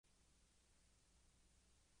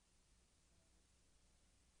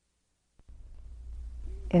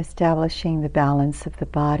establishing the balance of the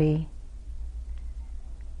body,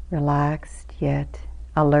 relaxed yet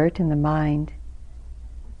alert in the mind,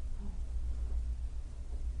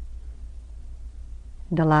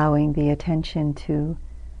 and allowing the attention to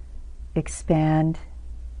expand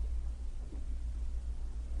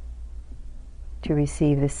to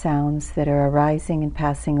receive the sounds that are arising and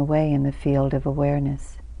passing away in the field of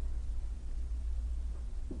awareness.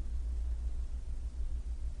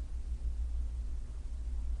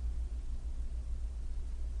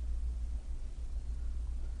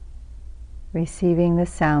 Receiving the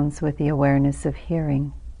sounds with the awareness of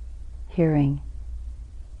hearing.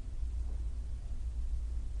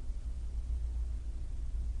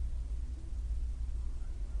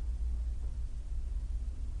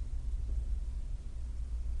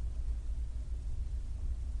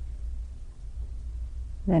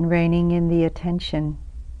 Then reining in the attention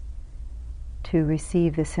to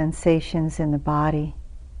receive the sensations in the body,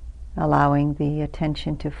 allowing the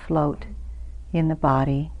attention to float in the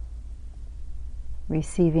body,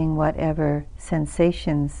 receiving whatever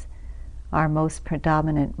sensations are most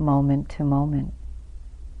predominant moment to moment.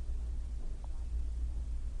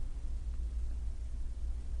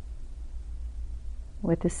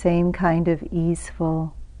 With the same kind of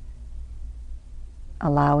easeful,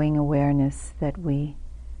 allowing awareness that we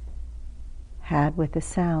had with the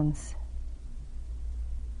sounds,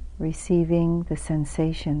 receiving the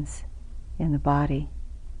sensations in the body.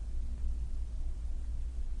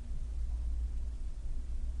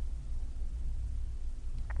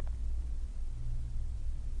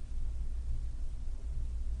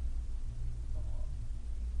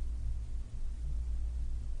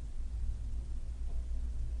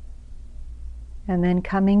 And then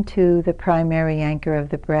coming to the primary anchor of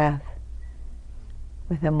the breath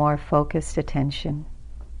with a more focused attention.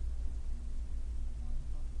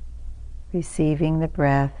 Receiving the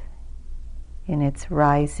breath in its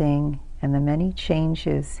rising and the many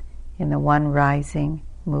changes in the one rising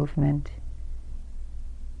movement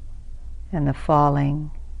and the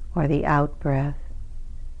falling or the out breath,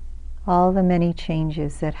 all the many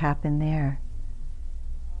changes that happen there.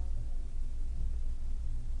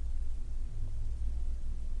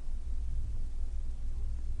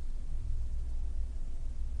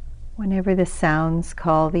 Whenever the sounds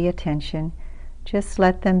call the attention, just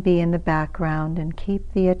let them be in the background and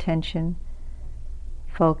keep the attention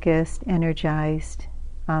focused, energized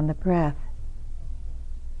on the breath,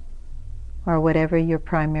 or whatever your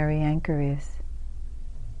primary anchor is.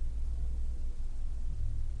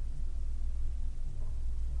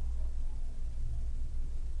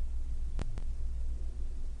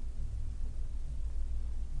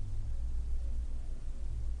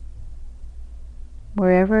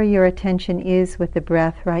 Wherever your attention is with the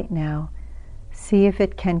breath right now, see if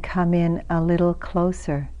it can come in a little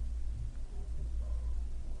closer.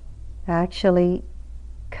 Actually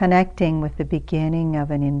connecting with the beginning of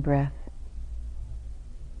an in-breath.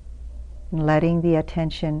 And letting the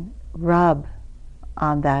attention rub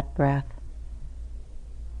on that breath.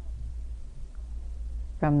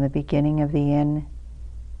 From the beginning of the in,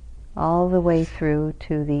 all the way through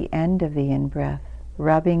to the end of the in-breath,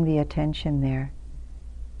 rubbing the attention there.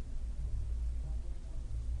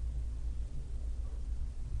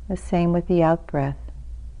 The same with the out-breath.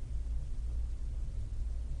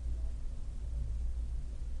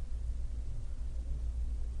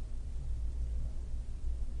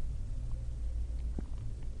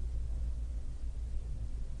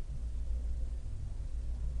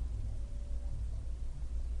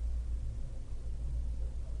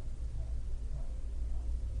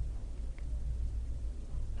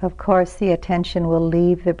 Of course, the attention will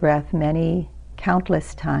leave the breath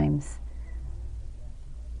countless times.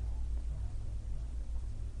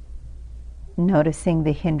 Noticing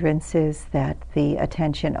the hindrances that the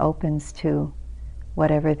attention opens to,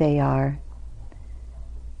 whatever they are.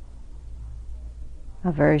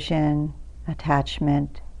 Aversion,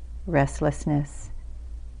 attachment, restlessness,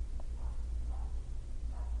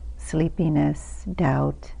 sleepiness,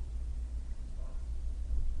 doubt.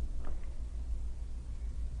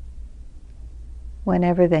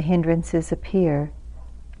 Whenever the hindrances appear,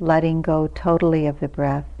 letting go totally of the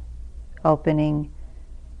breath, opening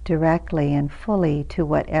directly and fully to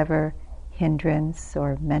whatever hindrance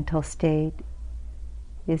or mental state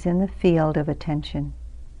is in the field of attention.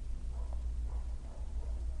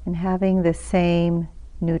 And having the same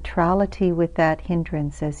neutrality with that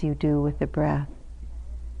hindrance as you do with the breath,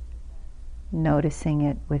 noticing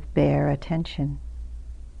it with bare attention,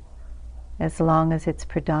 as long as it's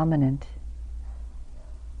predominant.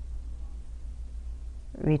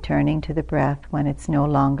 Returning to the breath when it's no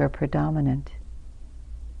longer predominant.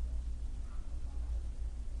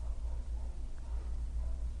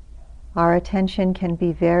 Our attention can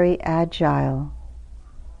be very agile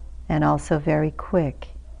and also very quick.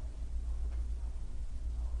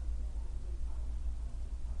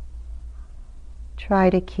 Try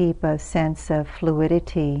to keep a sense of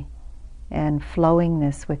fluidity and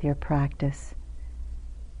flowingness with your practice,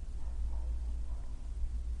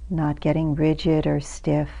 not getting rigid or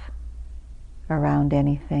stiff around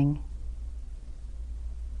anything.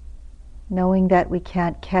 Knowing that we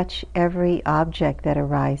can't catch every object that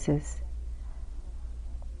arises.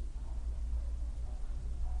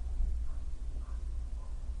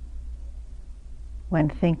 When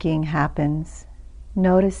thinking happens,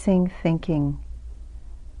 noticing thinking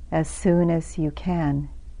as soon as you can,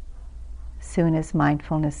 as soon as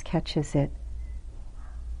mindfulness catches it.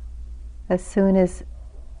 As soon as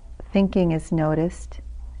thinking is noticed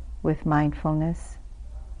with mindfulness,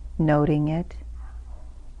 noting it,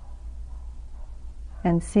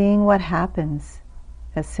 and seeing what happens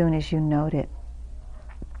as soon as you note it.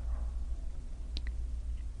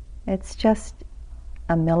 It's just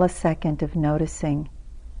a millisecond of noticing,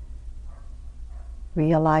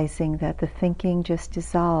 realizing that the thinking just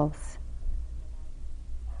dissolves.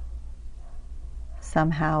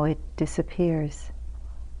 Somehow it disappears.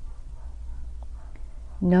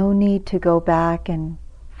 No need to go back and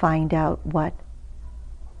find out what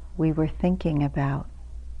we were thinking about.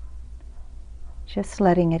 Just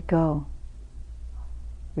letting it go,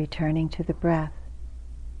 returning to the breath.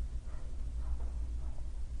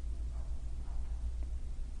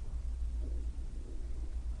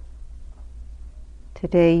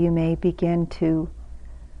 Today you may begin to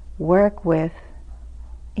work with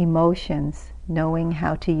emotions, knowing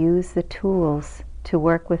how to use the tools to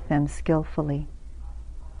work with them skillfully.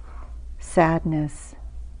 Sadness,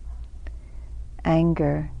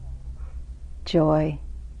 anger, joy,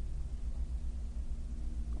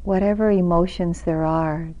 whatever emotions there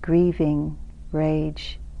are, grieving,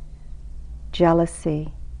 rage,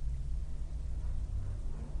 jealousy.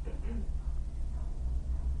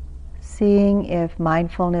 Seeing if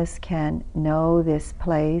mindfulness can know this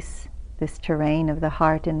place, this terrain of the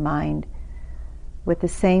heart and mind, with the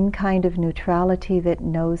same kind of neutrality that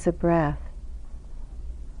knows a breath.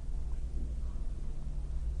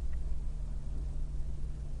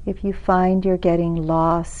 If you find you're getting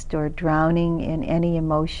lost or drowning in any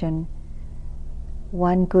emotion,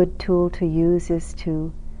 one good tool to use is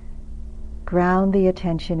to ground the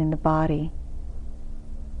attention in the body,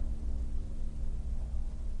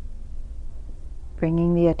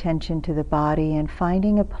 bringing the attention to the body and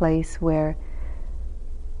finding a place where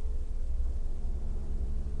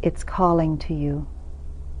it's calling to you.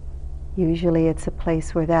 Usually it's a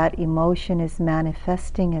place where that emotion is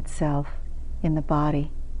manifesting itself in the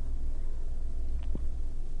body.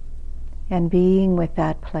 And being with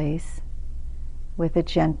that place with a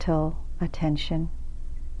gentle attention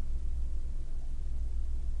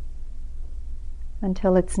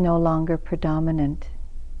until it's no longer predominant.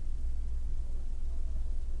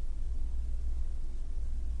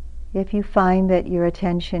 If you find that your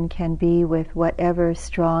attention can be with whatever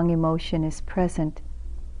strong emotion is present,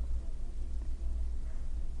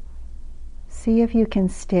 see if you can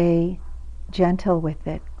stay gentle with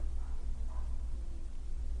it.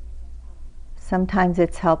 Sometimes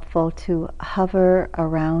it's helpful to hover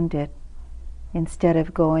around it instead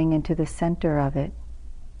of going into the center of it.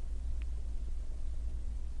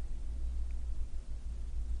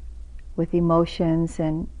 With emotions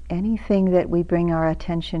and anything that we bring our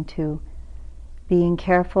attention to, being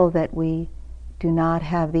careful that we do not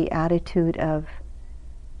have the attitude of,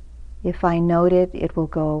 if I note it, it will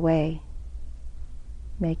go away.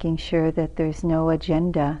 Making sure that there's no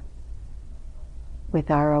agenda with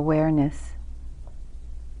our awareness.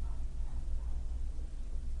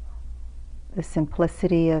 The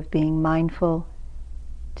simplicity of being mindful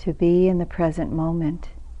to be in the present moment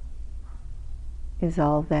is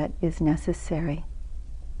all that is necessary.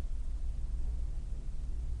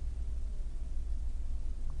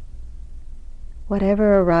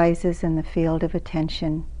 Whatever arises in the field of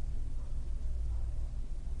attention,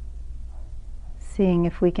 seeing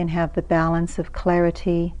if we can have the balance of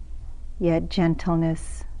clarity, yet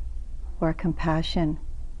gentleness or compassion.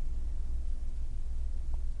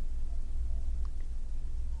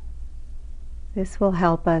 This will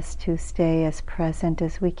help us to stay as present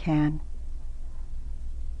as we can,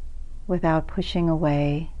 without pushing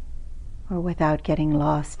away or without getting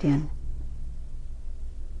lost in.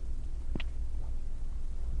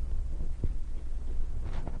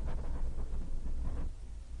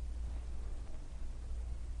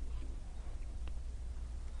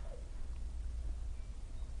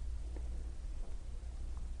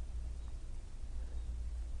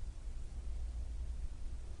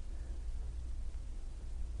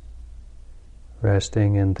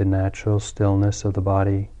 resting in the natural stillness of the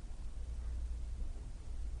body.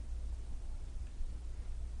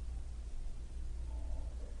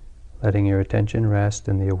 Letting your attention rest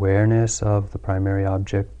in the awareness of the primary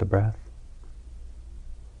object, the breath.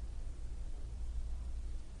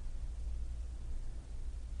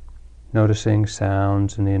 Noticing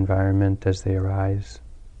sounds in the environment as they arise,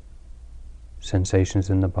 sensations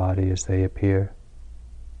in the body as they appear,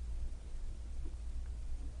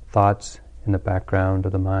 thoughts in the background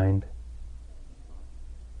of the mind.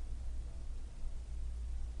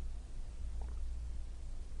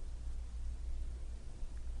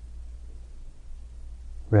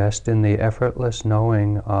 Rest in the effortless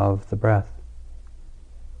knowing of the breath.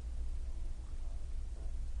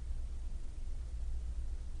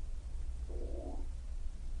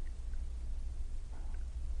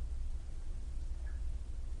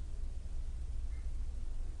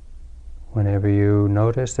 Whenever you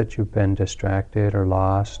notice that you've been distracted or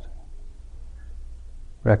lost,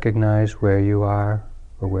 recognize where you are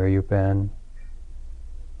or where you've been.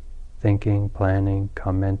 Thinking, planning,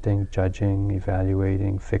 commenting, judging,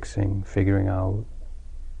 evaluating, fixing, figuring out.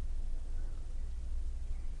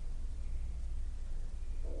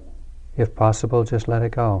 If possible, just let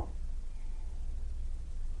it go.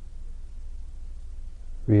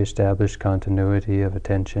 Re-establish continuity of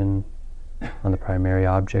attention on the primary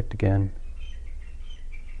object again.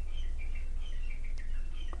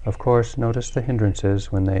 Of course, notice the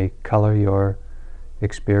hindrances when they color your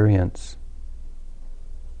experience.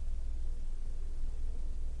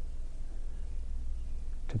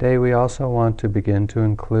 Today we also want to begin to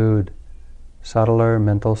include subtler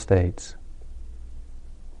mental states.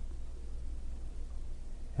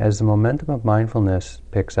 As the momentum of mindfulness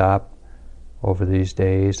picks up over these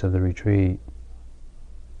days of the retreat,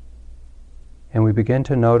 and we begin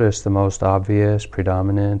to notice the most obvious,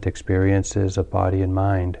 predominant experiences of body and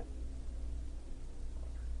mind,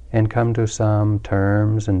 and come to some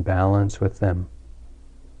terms and balance with them,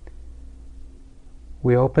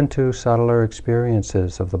 we open to subtler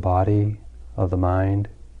experiences of the body, of the mind,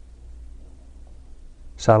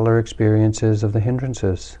 subtler experiences of the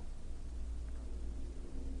hindrances,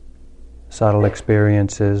 subtle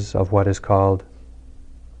experiences of what is called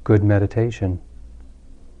good meditation.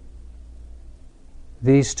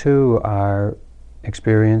 These too are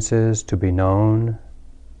experiences to be known,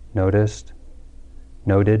 noticed,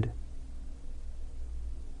 noted,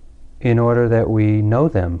 in order that we know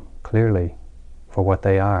them clearly for what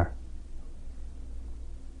they are.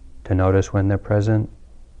 To notice when they're present,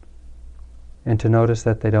 and to notice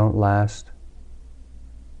that they don't last.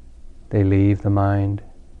 They leave the mind.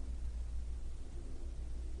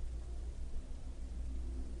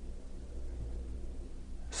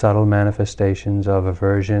 Subtle manifestations of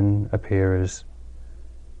aversion appear as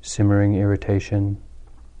simmering irritation,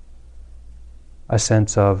 a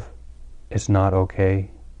sense of it's not okay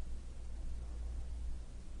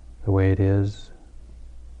the way it is.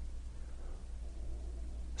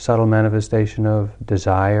 Subtle manifestation of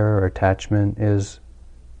desire or attachment is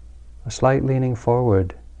a slight leaning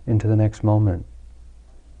forward into the next moment,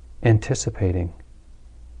 anticipating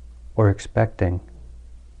or expecting.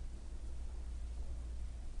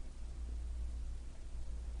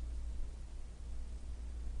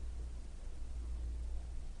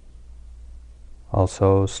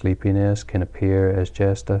 Also, sleepiness can appear as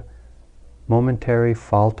just a momentary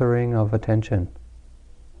faltering of attention,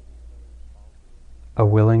 a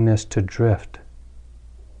willingness to drift,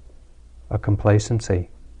 a complacency.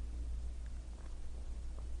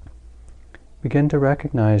 Begin to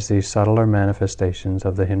recognize these subtler manifestations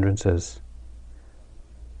of the hindrances.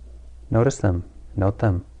 Notice them, note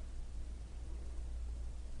them,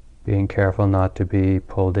 being careful not to be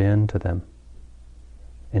pulled into them,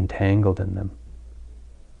 entangled in them.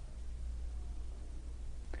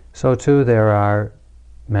 So too there are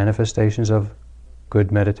manifestations of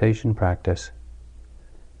good meditation practice.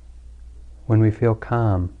 When we feel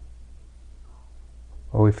calm,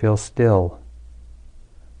 or we feel still,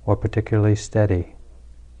 or particularly steady.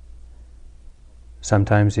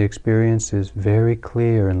 Sometimes the experience is very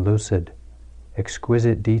clear and lucid,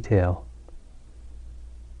 exquisite detail.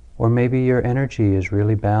 Or maybe your energy is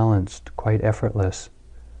really balanced, quite effortless,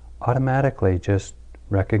 automatically just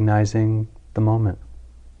recognizing the moment.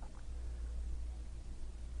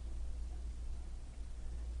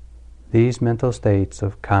 These mental states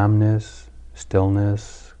of calmness,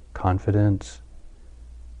 stillness, confidence,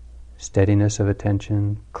 steadiness of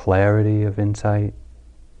attention, clarity of insight,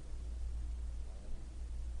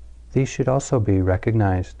 these should also be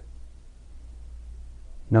recognized,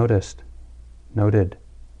 noticed, noted.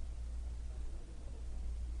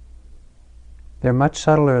 They're much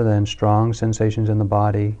subtler than strong sensations in the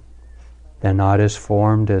body. They're not as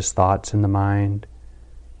formed as thoughts in the mind.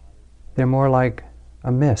 They're more like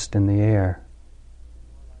a mist in the air.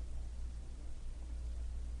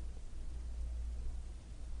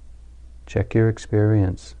 Check your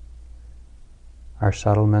experience. Are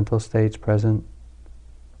subtle mental states present?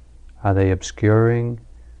 Are they obscuring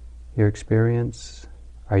your experience?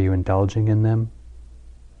 Are you indulging in them?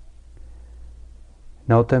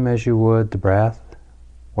 Note them as you would the breath,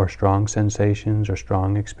 or strong sensations, or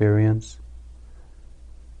strong experience.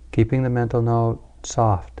 Keeping the mental note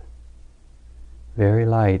soft, very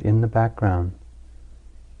light in the background,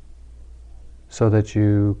 so that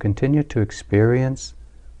you continue to experience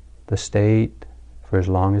the state for as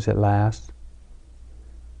long as it lasts,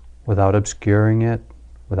 without obscuring it,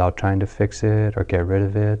 without trying to fix it or get rid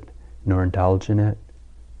of it, nor indulge in it.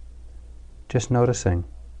 Just noticing,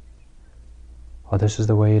 oh, this is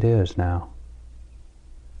the way it is now.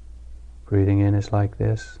 Breathing in is like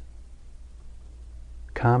this.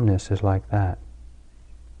 Calmness is like that.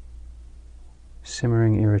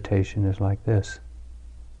 Simmering irritation is like this.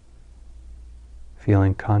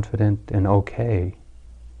 Feeling confident and okay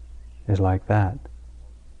is like that.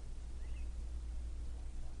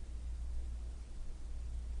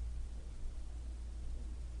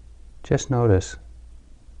 Just notice,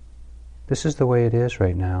 this is the way it is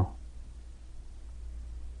right now.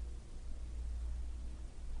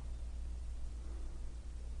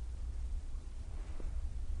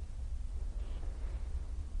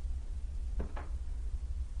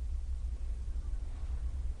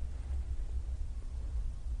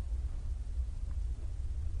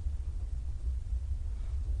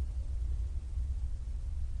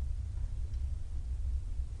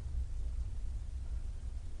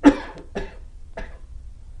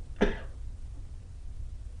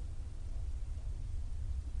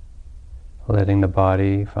 Letting the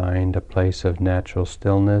body find a place of natural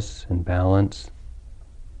stillness and balance.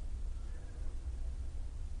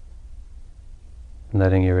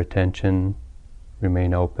 Letting your attention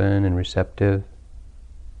remain open and receptive.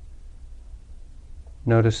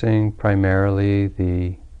 Noticing primarily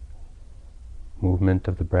the movement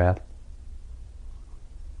of the breath.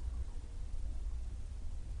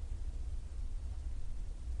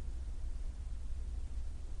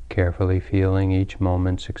 Carefully feeling each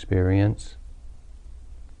moment's experience.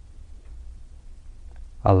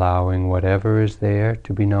 Allowing whatever is there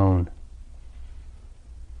to be known.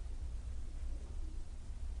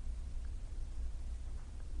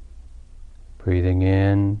 Breathing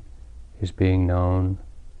in is being known.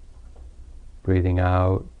 Breathing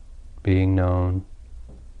out, being known.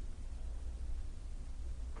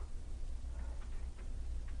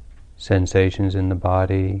 Sensations in the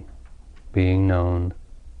body being known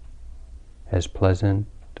as pleasant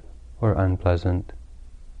or unpleasant.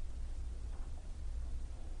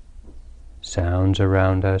 Sounds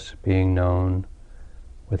around us being known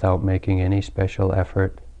without making any special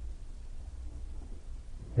effort.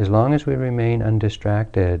 As long as we remain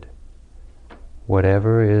undistracted,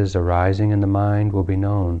 whatever is arising in the mind will be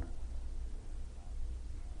known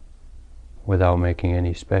without making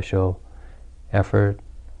any special effort,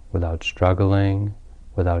 without struggling,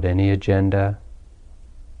 without any agenda.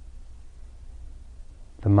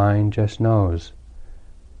 The mind just knows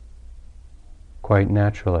quite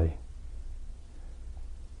naturally.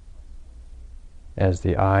 As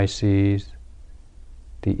the eye sees,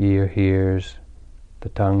 the ear hears, the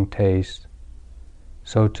tongue tastes,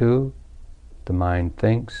 so too the mind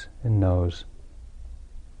thinks and knows.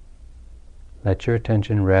 Let your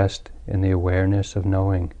attention rest in the awareness of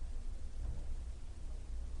knowing.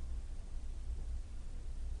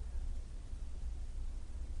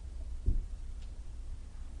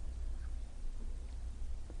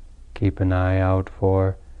 Keep an eye out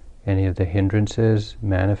for any of the hindrances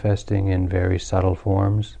manifesting in very subtle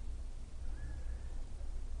forms.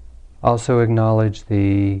 Also acknowledge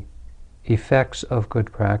the effects of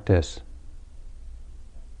good practice.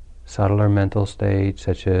 Subtler mental states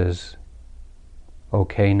such as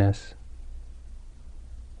okayness,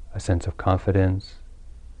 a sense of confidence,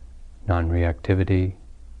 non-reactivity,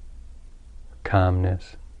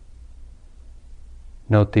 calmness.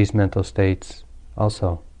 Note these mental states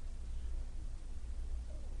also.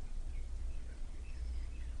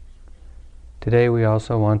 Today we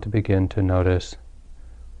also want to begin to notice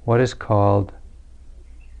what is called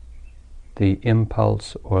the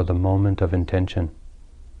impulse or the moment of intention.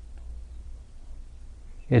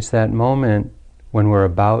 It's that moment when we're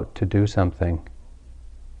about to do something.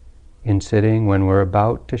 In sitting, when we're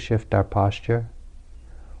about to shift our posture,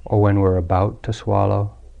 or when we're about to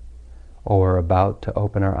swallow, or we're about to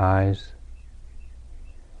open our eyes,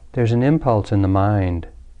 there's an impulse in the mind.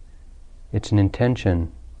 It's an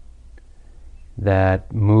intention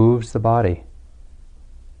that moves the body.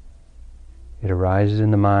 It arises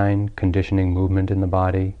in the mind, conditioning movement in the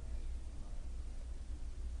body.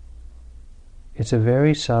 It's a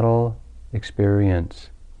very subtle experience,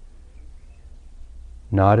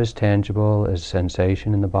 not as tangible as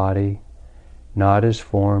sensation in the body, not as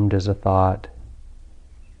formed as a thought,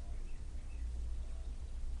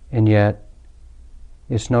 and yet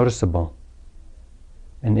it's noticeable,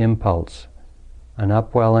 an impulse, an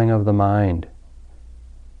upwelling of the mind,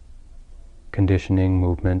 conditioning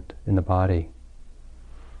movement in the body.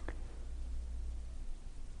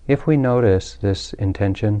 If we notice this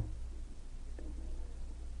intention,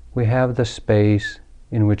 we have the space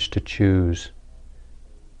in which to choose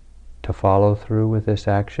to follow through with this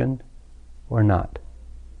action or not.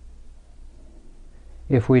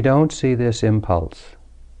 If we don't see this impulse,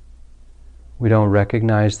 we don't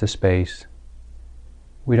recognize the space,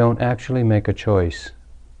 we don't actually make a choice,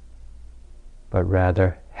 but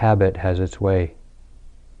rather habit has its way.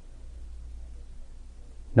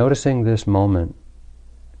 Noticing this moment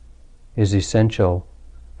is essential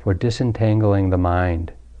for disentangling the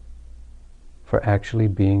mind, for actually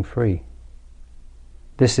being free.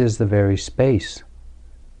 This is the very space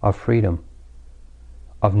of freedom,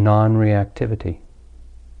 of non-reactivity.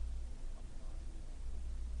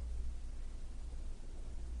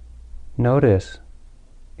 Notice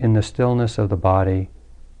in the stillness of the body,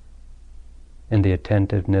 in the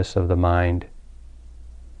attentiveness of the mind,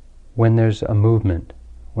 when there's a movement,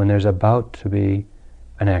 when there's about to be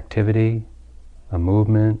an activity, a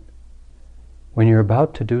movement, when you're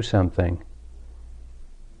about to do something,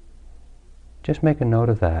 just make a note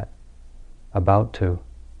of that, about to,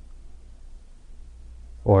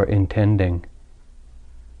 or intending.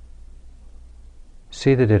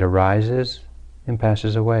 See that it arises and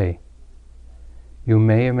passes away. You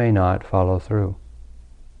may or may not follow through.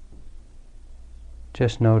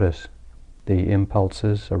 Just notice the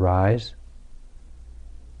impulses arise.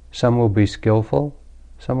 Some will be skillful,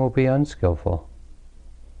 some will be unskillful.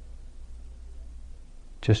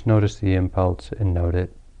 Just notice the impulse and note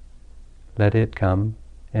it. Let it come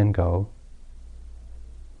and go.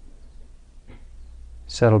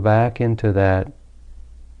 Settle back into that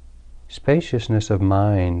spaciousness of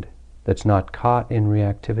mind that's not caught in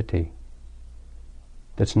reactivity,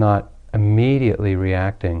 that's not immediately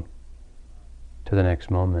reacting to the next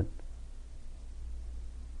moment.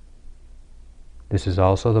 This is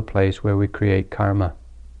also the place where we create karma,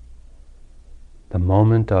 the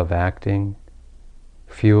moment of acting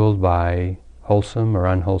fueled by wholesome or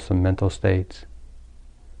unwholesome mental states.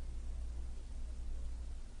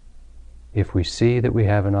 If we see that we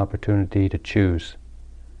have an opportunity to choose,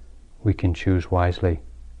 we can choose wisely.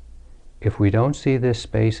 If we don't see this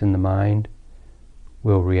space in the mind,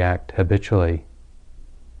 we'll react habitually.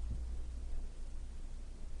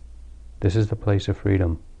 This is the place of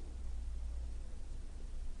freedom.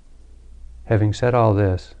 Having said all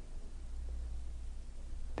this,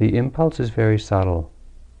 the impulse is very subtle.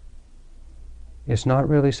 It's not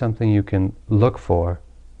really something you can look for,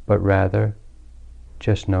 but rather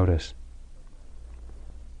just notice.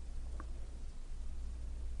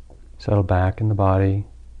 Settle back in the body,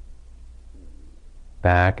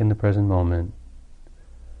 back in the present moment.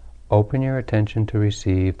 Open your attention to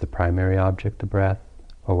receive the primary object, the breath,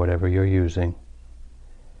 or whatever you're using,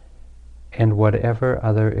 and whatever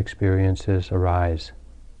other experiences arise.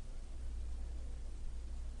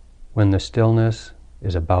 When the stillness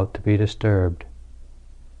is about to be disturbed,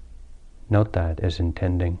 note that as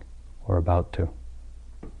intending or about to.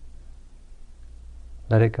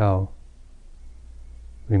 Let it go.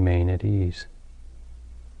 Remain at ease.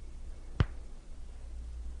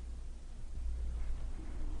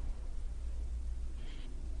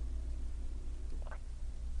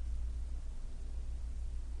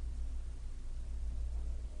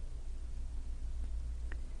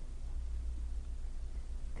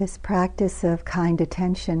 This practice of kind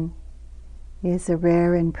attention is a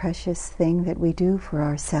rare and precious thing that we do for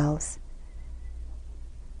ourselves.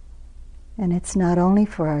 And it's not only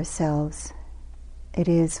for ourselves, it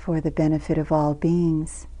is for the benefit of all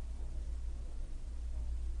beings.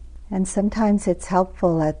 And sometimes it's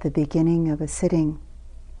helpful at the beginning of a sitting,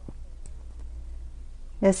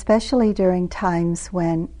 especially during times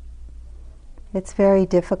when it's very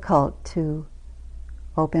difficult to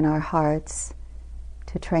open our hearts,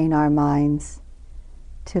 to train our minds,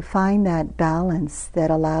 to find that balance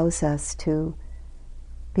that allows us to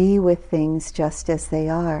be with things just as they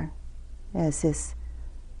are, as this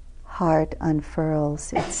heart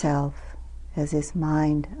unfurls itself, as this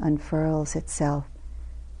mind unfurls itself.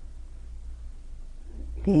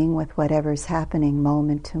 being with whatever's happening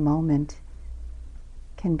moment to moment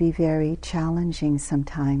can be very challenging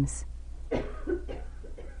sometimes.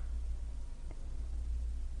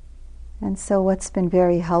 And so what's been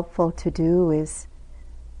very helpful to do is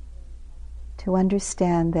to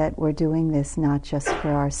understand that we're doing this not just for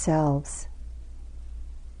ourselves,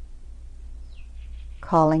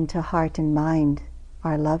 calling to heart and mind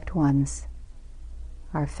our loved ones,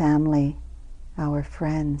 our family, our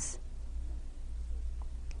friends,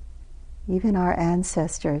 even our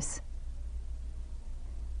ancestors,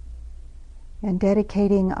 and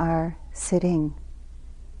dedicating our sitting,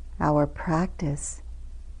 our practice,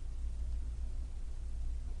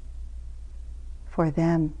 for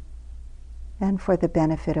them and for the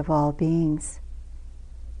benefit of all beings.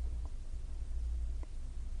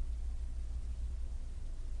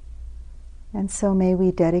 And so may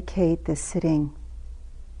we dedicate this sitting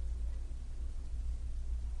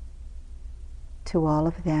to all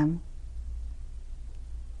of them,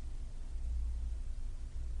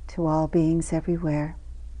 to all beings everywhere.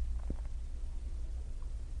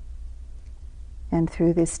 And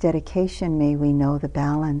through this dedication, may we know the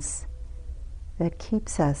balance that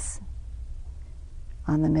keeps us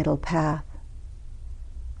on the middle path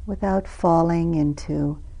without falling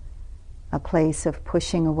into a place of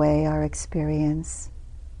pushing away our experience,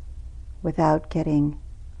 without getting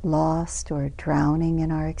lost or drowning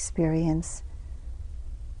in our experience,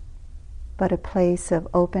 but a place of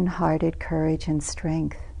open-hearted courage and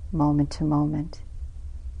strength moment to moment.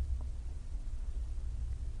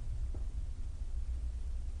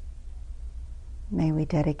 May we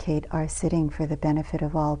dedicate our sitting for the benefit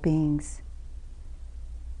of all beings.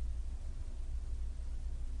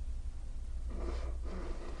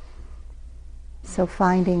 So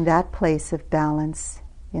finding that place of balance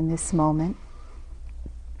in this moment,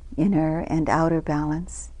 inner and outer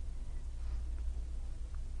balance,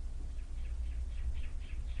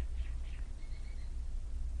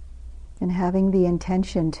 and having the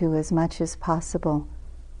intention to, as much as possible,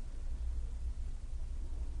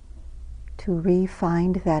 to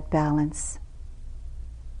re-find that balance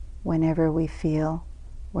whenever we feel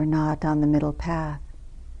we're not on the middle path.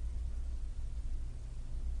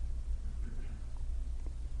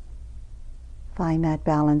 Find that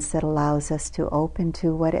balance that allows us to open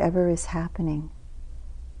to whatever is happening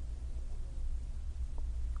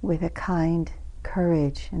with a kind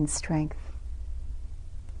courage and strength.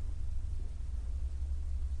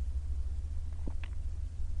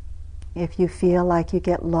 If you feel like you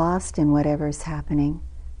get lost in whatever's happening,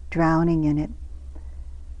 drowning in it,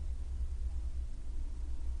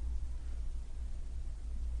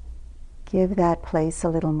 give that place a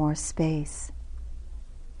little more space.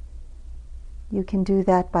 You can do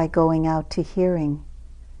that by going out to hearing,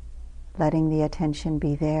 letting the attention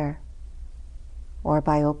be there, or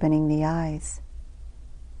by opening the eyes,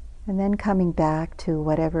 and then coming back to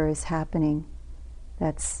whatever is happening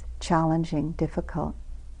that's challenging, difficult.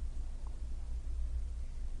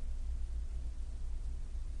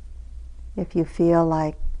 If you feel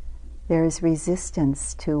like there is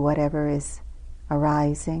resistance to whatever is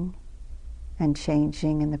arising and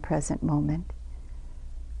changing in the present moment,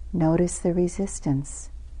 notice the resistance.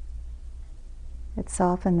 It's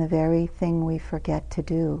often the very thing we forget to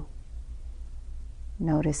do.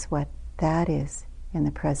 Notice what that is in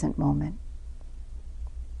the present moment.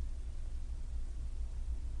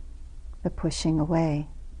 The pushing away.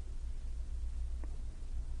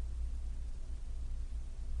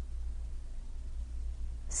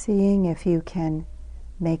 Seeing if you can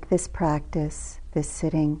make this practice, this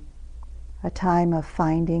sitting, a time of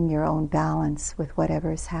finding your own balance with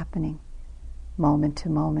whatever is happening, moment to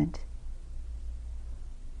moment,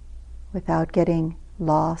 without getting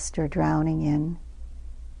lost or drowning in,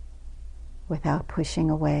 without pushing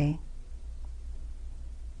away.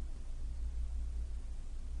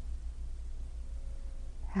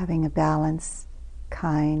 Having a balanced,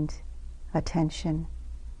 kind attention,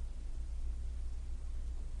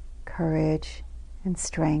 courage and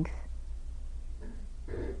strength,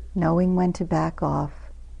 knowing when to back off,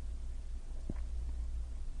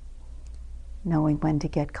 knowing when to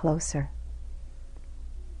get closer.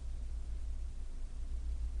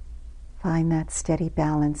 Find that steady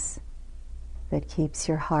balance that keeps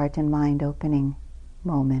your heart and mind opening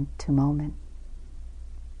moment to moment.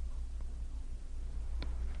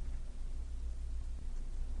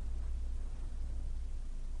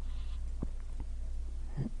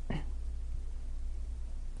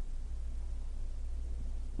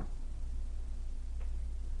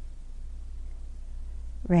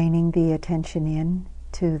 Reining the attention in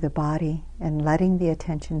to the body and letting the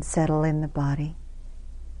attention settle in the body.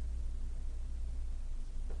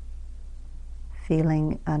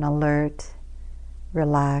 feeling an alert,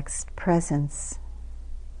 relaxed presence,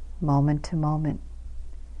 moment to moment.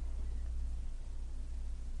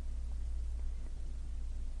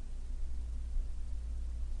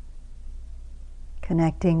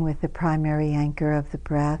 Connecting with the primary anchor of the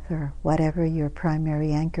breath, or whatever your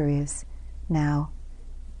primary anchor is now.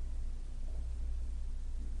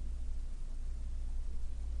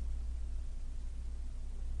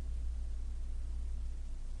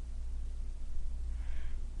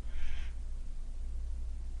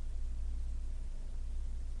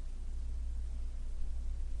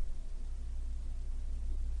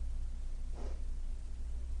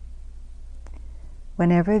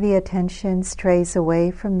 Whenever the attention strays away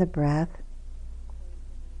from the breath,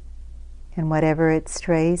 and whatever it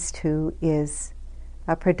strays to is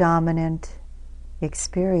a predominant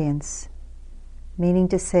experience, meaning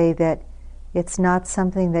to say that it's not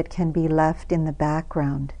something that can be left in the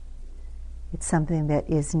background. It's something that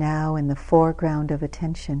is now in the foreground of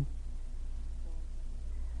attention.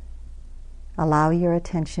 Allow your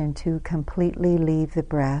attention to completely leave the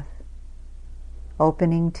breath,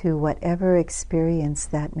 opening to whatever experience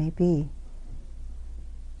that may be,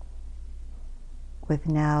 with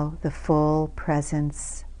now the full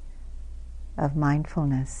presence of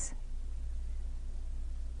mindfulness.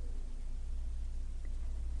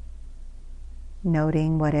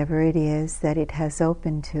 Noting whatever it is that it has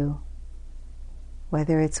opened to,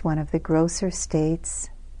 whether it's one of the grosser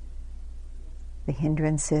states, the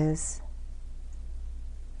hindrances,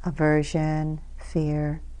 aversion,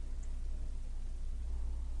 fear,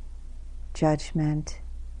 judgment,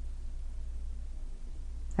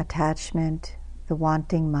 attachment, the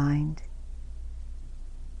wanting mind,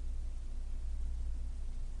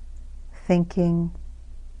 thinking,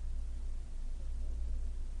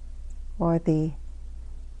 or the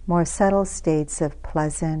more subtle states of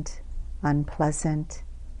pleasant, unpleasant,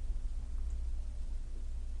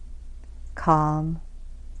 calm,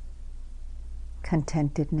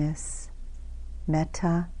 contentedness,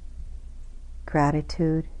 metta,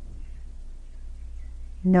 gratitude.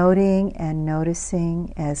 Noting and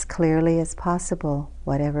noticing as clearly as possible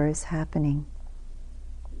whatever is happening.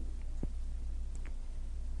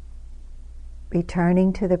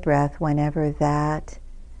 Returning to the breath whenever that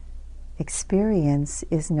experience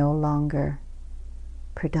is no longer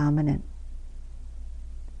predominant.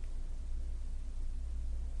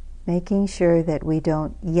 Making sure that we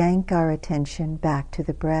don't yank our attention back to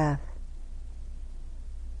the breath,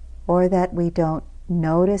 or that we don't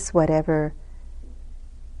notice whatever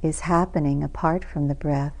is happening apart from the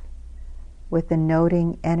breath with the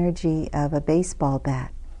noting energy of a baseball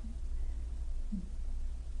bat.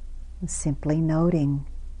 Simply noting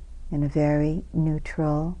in a very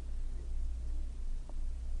neutral,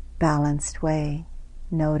 balanced way.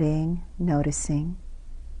 Noting, noticing,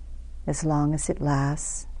 as long as it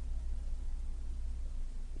lasts.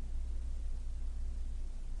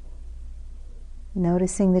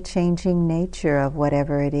 Noticing the changing nature of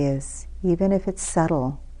whatever it is, even if it's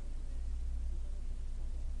subtle.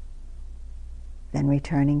 Then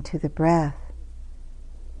returning to the breath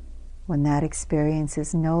when that experience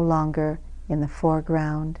is no longer in the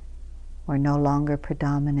foreground or no longer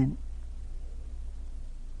predominant.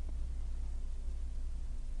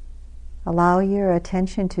 Allow your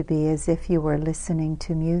attention to be as if you were listening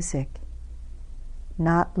to music,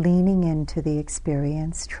 not leaning into the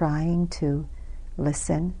experience, trying to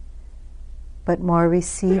listen, but more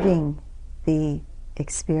receiving the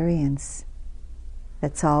experience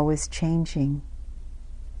that's always changing,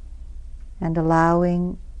 and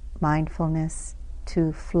allowing mindfulness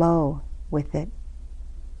to flow with it,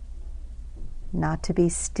 not to be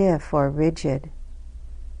stiff or rigid,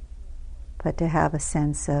 but to have a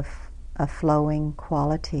sense of a flowing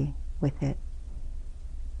quality with it.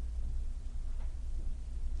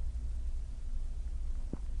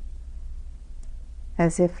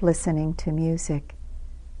 As if listening to music,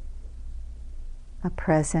 a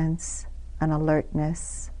presence, an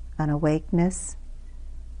alertness, an awakeness,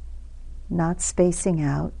 not spacing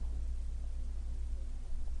out,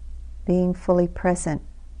 being fully present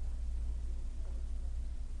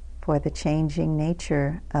for the changing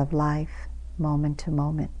nature of life, moment to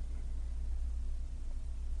moment.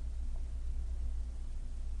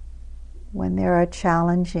 When there are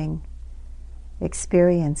challenging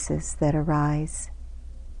experiences that arise,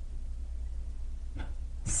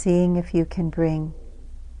 seeing if you can bring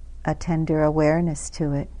a tender awareness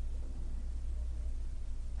to it,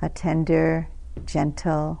 a tender,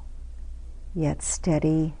 gentle, yet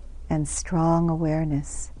steady and strong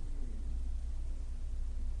awareness,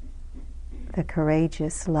 the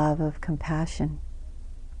courageous love of compassion,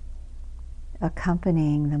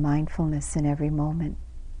 accompanying the mindfulness in every moment.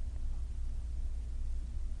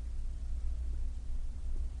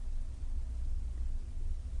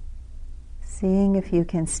 Seeing if you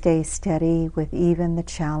can stay steady with even the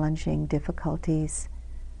challenging difficulties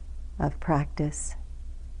of practice.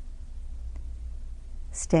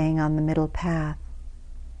 Staying on the middle path.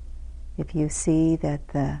 If you see that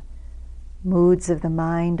the moods of the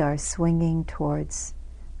mind are swinging towards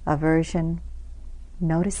aversion,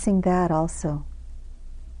 noticing that also.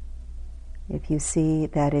 If you see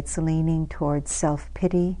that it's leaning towards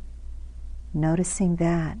self-pity, noticing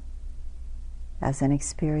that as an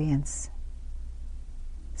experience.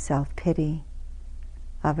 Self-pity,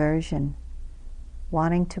 aversion,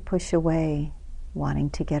 wanting to push away, wanting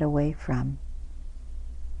to get away from.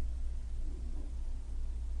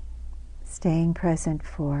 Staying present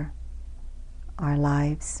for our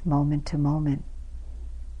lives moment to moment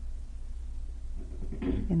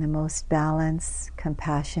in the most balanced,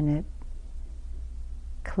 compassionate,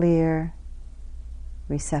 clear,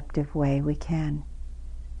 receptive way we can.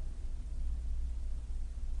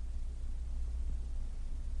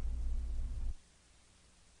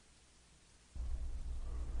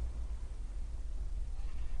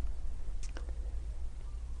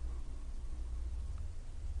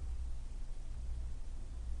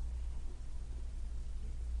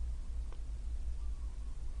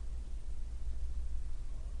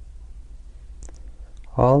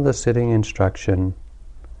 All the sitting instruction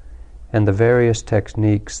and the various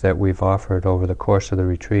techniques that we've offered over the course of the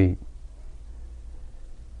retreat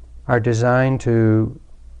are designed to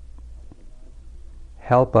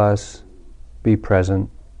help us be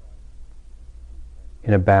present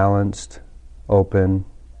in a balanced, open,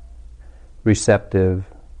 receptive,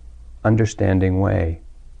 understanding way.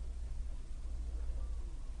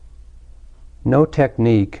 No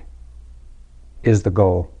technique is the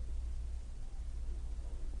goal.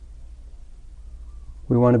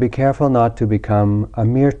 We want to be careful not to become a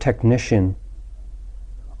mere technician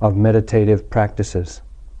of meditative practices,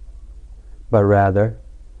 but rather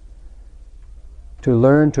to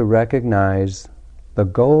learn to recognize the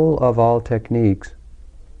goal of all techniques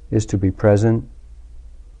is to be present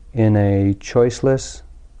in a choiceless,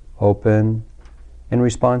 open, and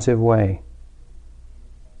responsive way.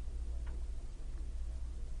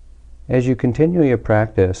 As you continue your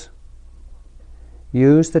practice,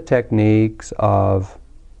 use the techniques of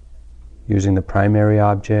using the primary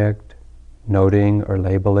object, noting or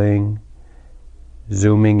labeling,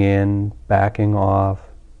 zooming in, backing off,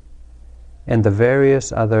 and the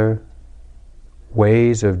various other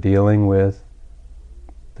ways of dealing with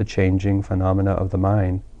the changing phenomena of the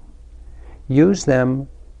mind. Use them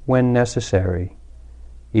when necessary.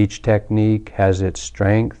 Each technique has its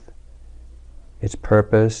strength, its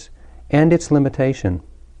purpose, and its limitation.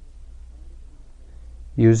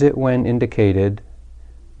 Use it when indicated,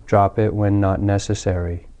 drop it when not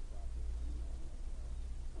necessary.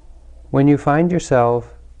 When you find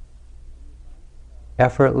yourself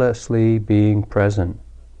effortlessly being present,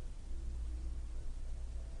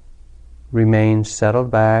 remain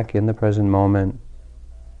settled back in the present moment,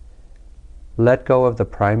 let go of the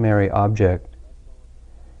primary object,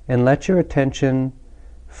 and let your attention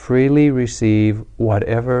freely receive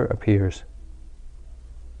whatever appears.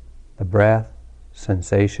 The breath,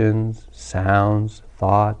 sensations, sounds,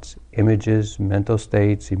 thoughts, images, mental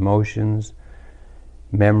states, emotions,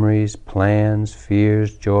 memories, plans,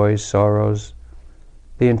 fears, joys, sorrows,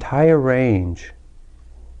 the entire range,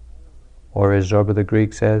 or as Zorba the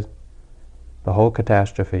Greek says, the whole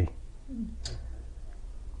catastrophe.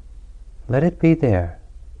 Let it be there.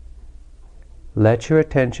 Let your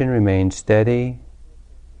attention remain steady,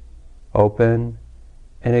 open,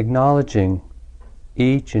 and acknowledging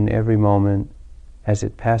each and every moment as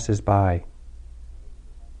it passes by.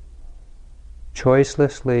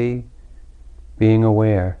 Choicelessly being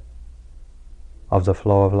aware of the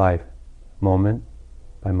flow of life, moment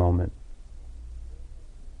by moment.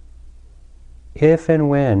 If and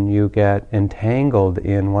when you get entangled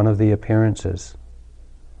in one of the appearances,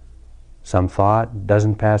 some thought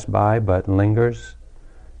doesn't pass by but lingers,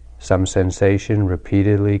 some sensation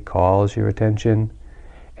repeatedly calls your attention,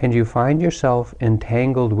 and you find yourself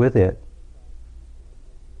entangled with it,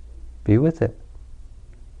 be with it,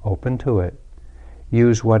 open to it.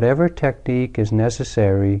 Use whatever technique is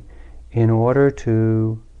necessary in order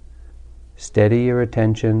to steady your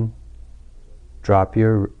attention, drop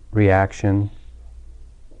your reaction,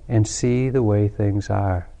 and see the way things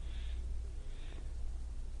are.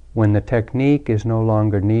 When the technique is no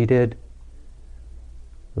longer needed,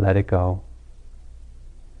 let it go.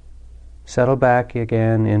 Settle back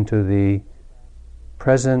again into the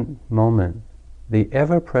present moment, the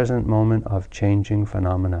ever-present moment of changing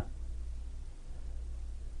phenomena.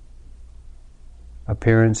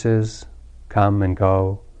 Appearances come and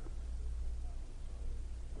go.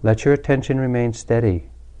 Let your attention remain steady,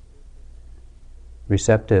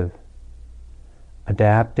 receptive,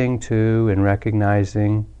 adapting to and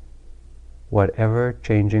recognizing whatever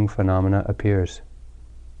changing phenomena appears.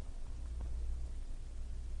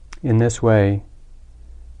 In this way,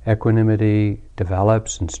 equanimity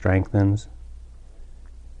develops and strengthens,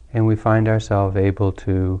 and we find ourselves able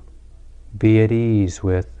to be at ease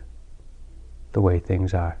with the way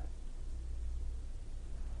things are.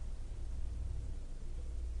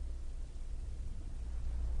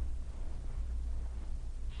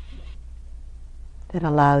 That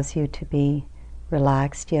allows you to be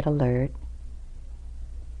relaxed yet alert.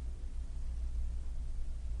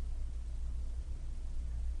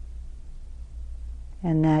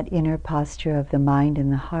 And that inner posture of the mind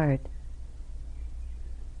and the heart,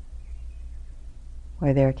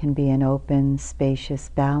 where there can be an open, spacious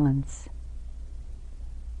balance.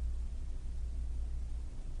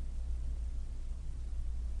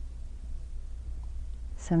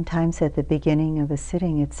 Sometimes at the beginning of a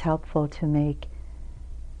sitting, it's helpful to make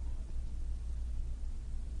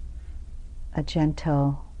a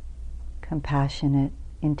gentle, compassionate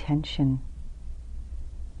intention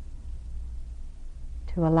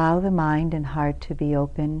to allow the mind and heart to be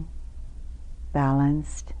open,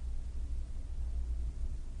 balanced,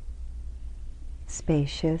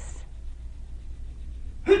 spacious,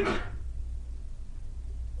 to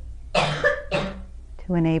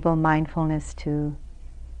enable mindfulness to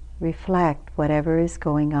reflect whatever is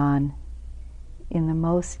going on in the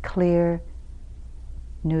most clear,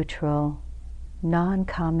 neutral,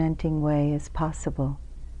 non-commenting way as possible.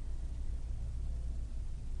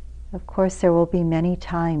 Of course, there will be many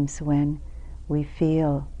times when we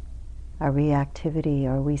feel a reactivity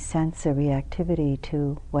or we sense a reactivity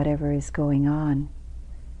to whatever is going on.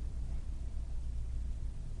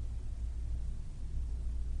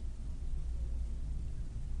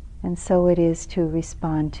 And so it is to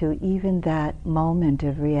respond to even that moment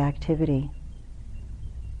of reactivity,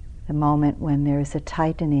 the moment when there's a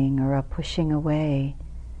tightening or a pushing away,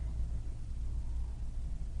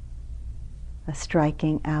 a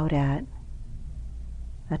striking out at,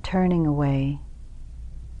 a turning away.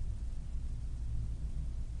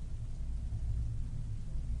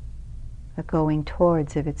 A going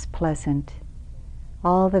towards if it's pleasant.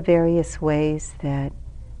 All the various ways that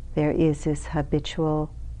there is this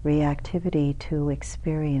habitual reactivity to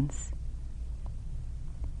experience.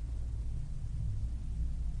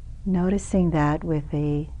 Noticing that with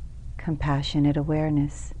a compassionate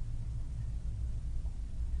awareness.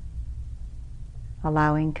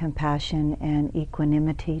 Allowing compassion and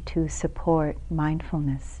equanimity to support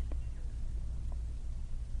mindfulness.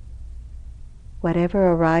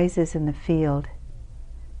 Whatever arises in the field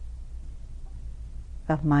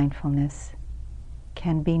of mindfulness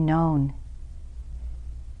can be known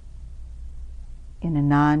in a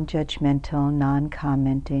non-judgmental,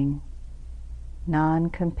 non-commenting,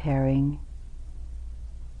 non-comparing,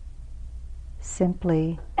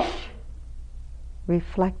 simply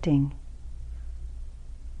reflecting.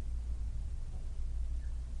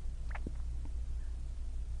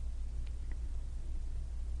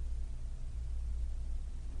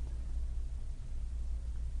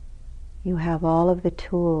 You have all of the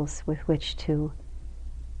tools with which to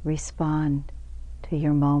respond to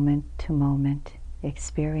your moment-to-moment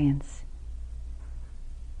experience.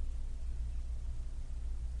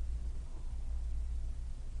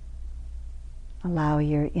 Allow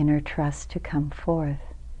your inner trust to come forth,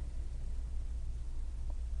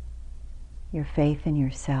 your faith in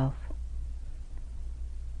yourself.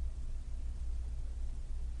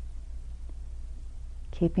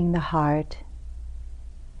 Keeping the heart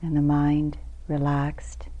and the mind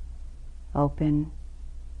relaxed, open,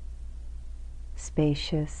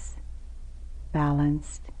 spacious,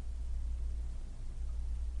 balanced.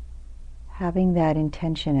 Having that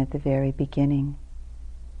intention at the very beginning.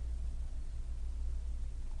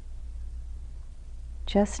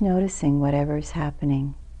 Just noticing whatever's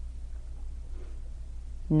happening.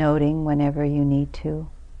 Noting whenever you need to.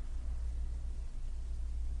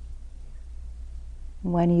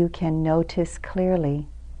 When you can notice clearly,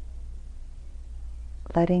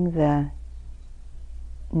 letting the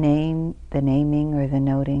naming or the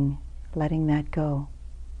noting, letting that go.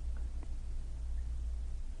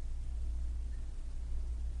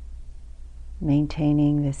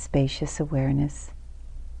 Maintaining this spacious awareness,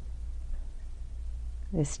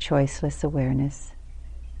 this choiceless awareness,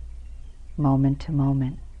 moment to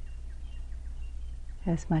moment,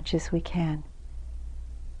 as much as we can.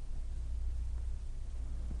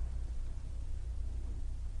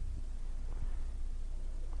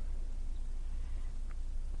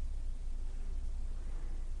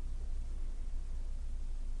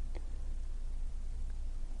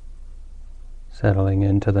 Settling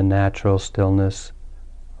into the natural stillness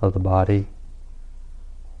of the body,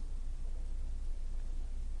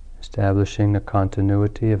 establishing a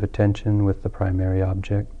continuity of attention with the primary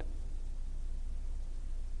object.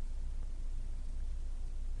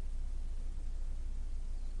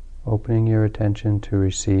 Opening your attention to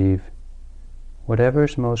receive whatever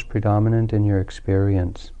is most predominant in your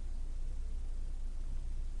experience,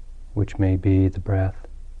 which may be the breath,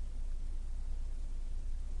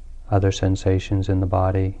 other sensations in the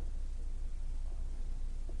body,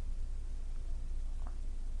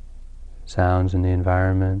 sounds in the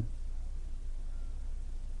environment,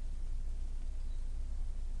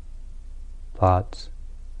 thoughts,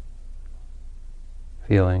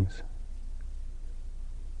 feelings,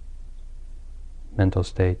 mental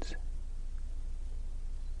states,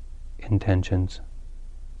 intentions,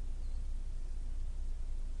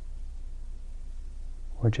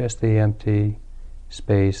 or just the empty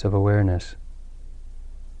space of awareness.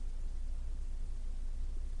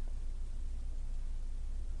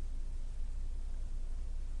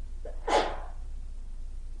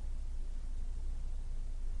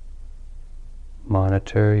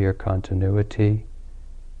 Monitor your continuity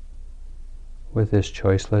with this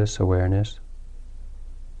choiceless awareness,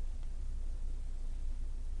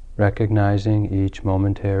 recognizing each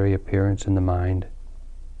momentary appearance in the mind,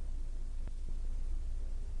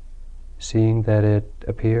 seeing that it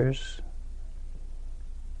appears,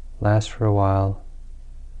 lasts for a while,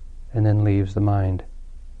 and then leaves the mind.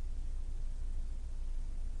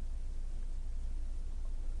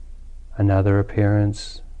 Another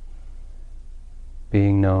appearance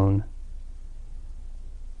being known,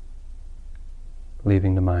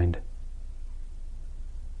 leaving the mind.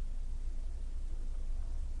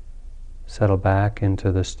 Settle back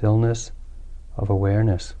into the stillness of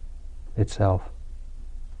awareness itself,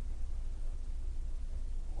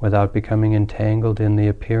 without becoming entangled in the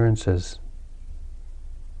appearances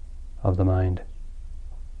of the mind.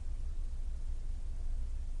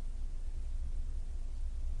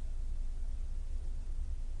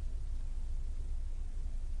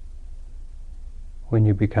 When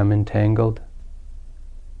you become entangled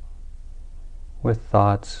with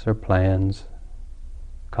thoughts or plans,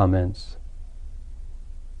 comments,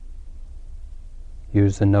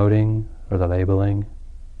 use the noting or the labeling.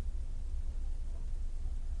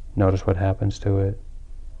 Notice what happens to it.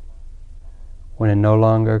 When it no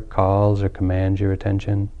longer calls or commands your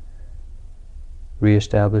attention,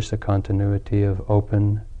 re-establish the continuity of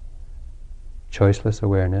open, choiceless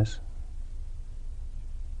awareness.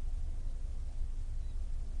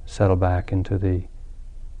 Settle back into the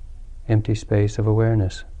empty space of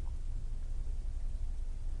awareness,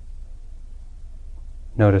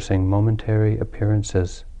 noticing momentary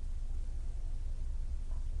appearances,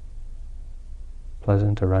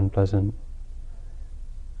 pleasant or unpleasant,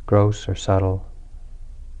 gross or subtle,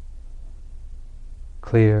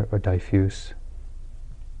 clear or diffuse,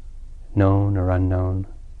 known or unknown.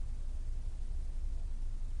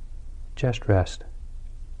 Just rest.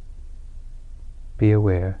 Be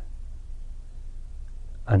aware,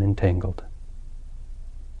 unentangled.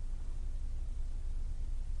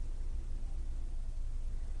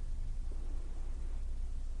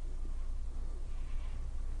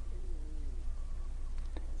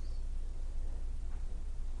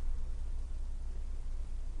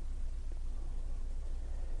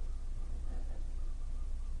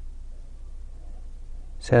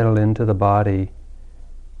 Settle into the body,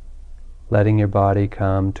 letting your body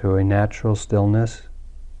come to a natural stillness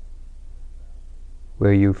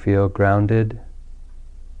where you feel grounded,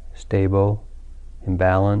 stable,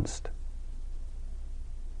 imbalanced.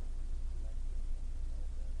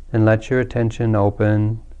 And let your attention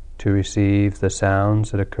open to receive the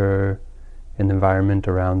sounds that occur in the environment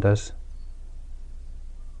around us,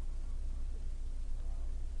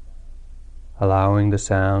 allowing the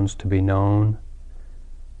sounds to be known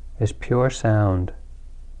as pure sound,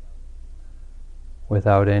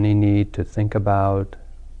 without any need to think about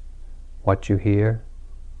what you hear.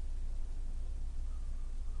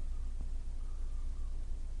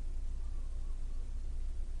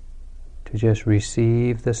 To just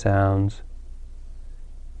receive the sounds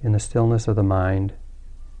in the stillness of the mind.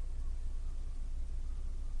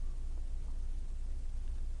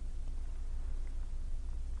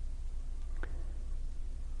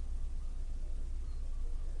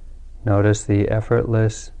 Notice the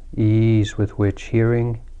effortless ease with which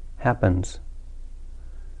hearing happens.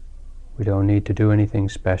 We don't need to do anything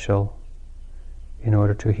special in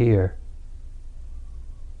order to hear.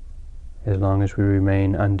 As long as we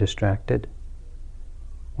remain undistracted,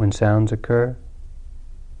 when sounds occur,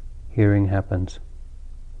 hearing happens.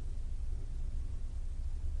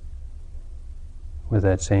 with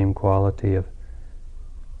that same quality of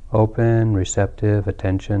open, receptive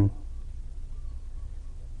attention.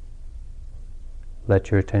 Let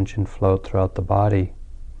your attention float throughout the body,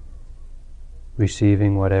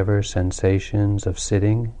 receiving whatever sensations of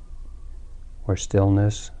sitting or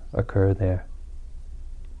stillness occur there.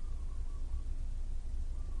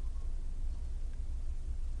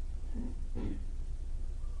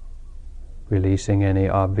 Releasing any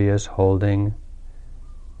obvious holding,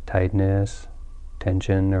 tightness,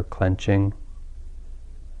 tension, or clenching,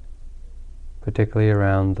 particularly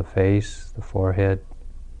around the face, the forehead,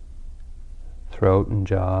 throat and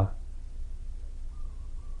jaw,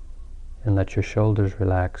 and let your shoulders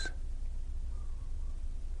relax.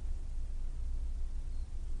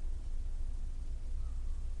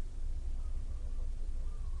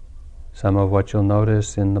 Some of what you'll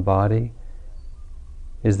notice in the body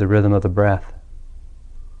is the rhythm of the breath.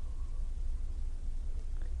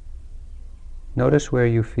 Notice where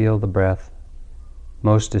you feel the breath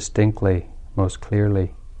most distinctly, most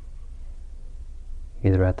clearly,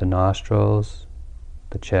 either at the nostrils,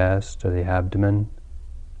 the chest, or the abdomen.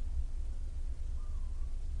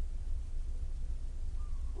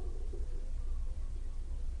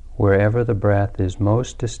 Wherever the breath is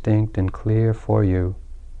most distinct and clear for you,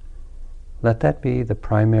 let that be the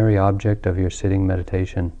primary object of your sitting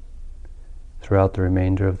meditation throughout the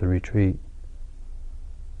remainder of the retreat.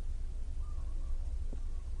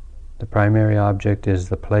 The primary object is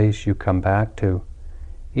the place you come back to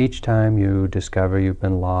each time you discover you've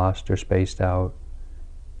been lost or spaced out.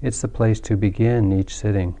 It's the place to begin each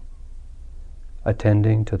sitting,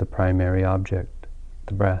 attending to the primary object,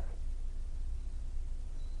 the breath.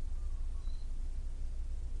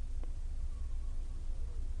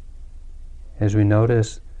 As we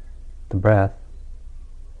notice the breath,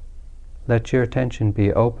 let your attention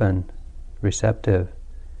be open, receptive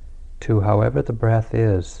to however the breath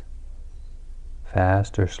is,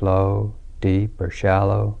 fast or slow, deep or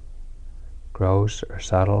shallow, gross or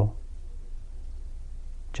subtle.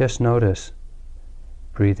 Just notice,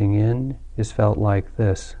 breathing in is felt like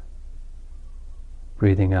this.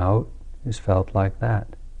 Breathing out is felt like that.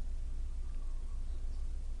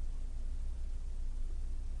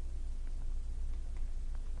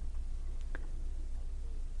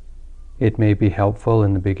 It may be helpful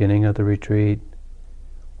in the beginning of the retreat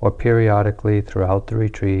or periodically throughout the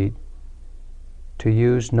retreat to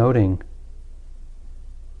use noting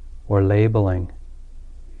or labeling,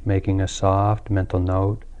 making a soft mental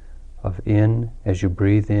note of in as you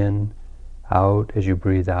breathe in, out as you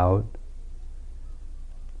breathe out.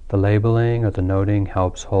 The labeling or the noting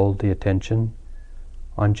helps hold the attention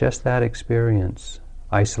on just that experience,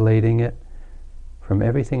 isolating it from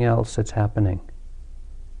everything else that's happening,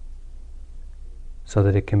 so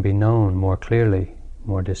that it can be known more clearly,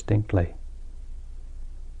 more distinctly.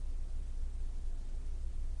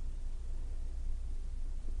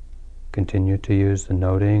 Continue to use the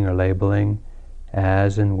noting or labeling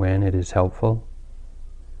as and when it is helpful.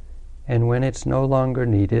 And when it's no longer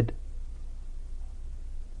needed,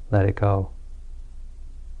 let it go.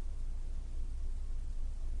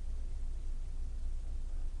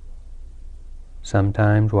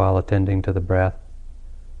 Sometimes while attending to the breath,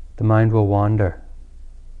 the mind will wander,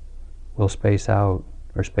 will space out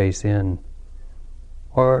or space in,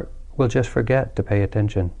 or will just forget to pay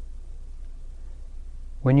attention.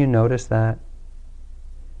 When you notice that,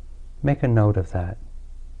 make a note of that,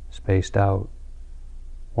 spaced out,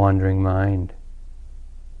 wandering mind,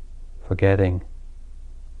 forgetting,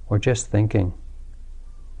 or just thinking.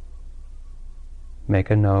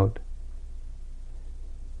 Make a note,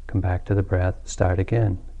 come back to the breath, start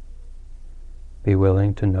again. Be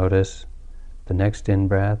willing to notice the next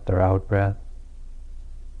in-breath or out-breath.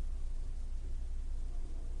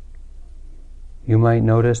 You might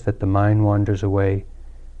notice that the mind wanders away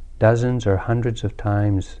dozens or hundreds of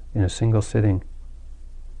times in a single sitting.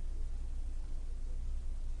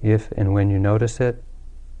 If and when you notice it,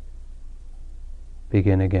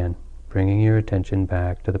 begin again, bringing your attention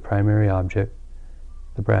back to the primary object,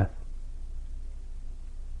 the breath.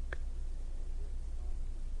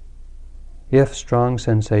 If strong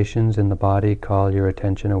sensations in the body call your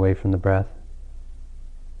attention away from the breath,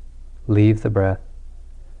 leave the breath,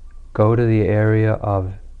 go to the area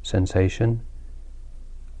of sensation,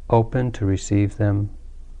 open to receive them,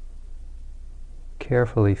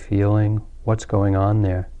 carefully feeling what's going on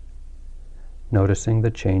there, noticing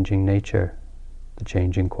the changing nature, the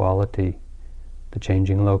changing quality, the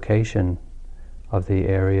changing location of the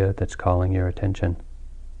area that's calling your attention.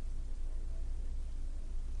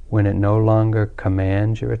 When it no longer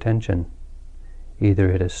commands your attention,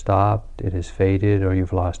 either it has stopped, it has faded, or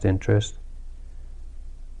you've lost interest,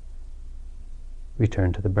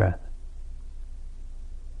 return to the breath.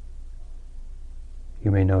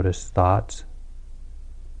 You may notice thoughts,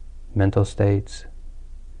 mental states,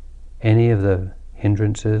 any of the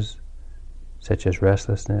hindrances, such as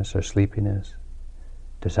restlessness or sleepiness,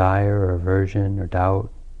 desire or aversion or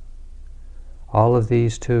doubt. All of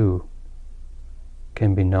these too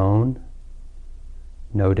can be known,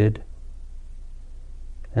 noted,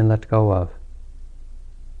 and let go of,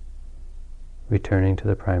 returning to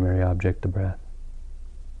the primary object, the breath.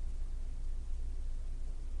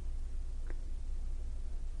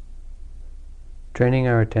 Training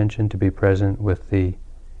our attention to be present with the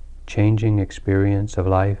changing experience of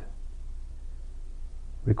life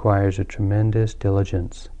requires a tremendous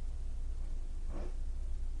diligence,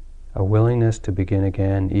 a willingness to begin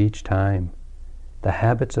again each time the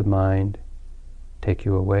habits of mind take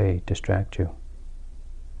you away, distract you.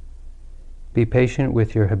 Be patient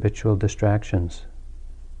with your habitual distractions.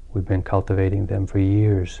 We've been cultivating them for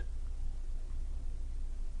years.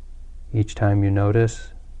 Each time you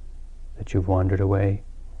notice that you've wandered away,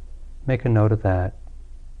 make a note of that.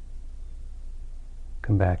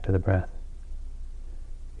 Come back to the breath.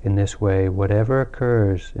 In this way, whatever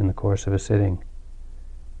occurs in the course of a sitting,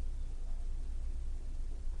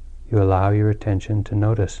 you allow your attention to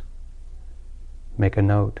notice. Make a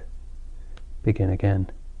note. Begin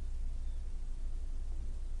again.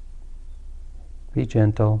 Be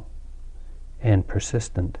gentle and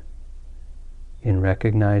persistent in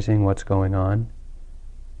recognizing what's going on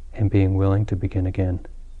and being willing to begin again.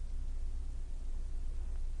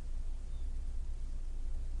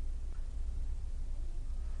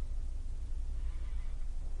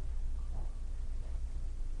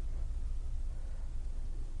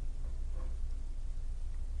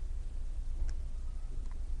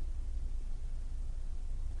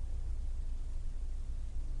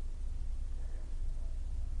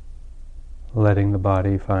 Letting the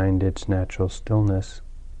body find its natural stillness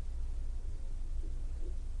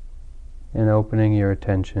and opening your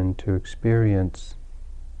attention to experience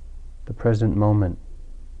the present moment.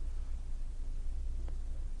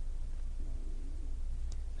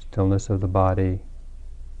 Stillness of the body,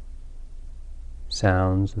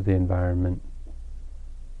 sounds of the environment,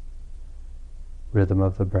 rhythm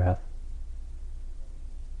of the breath.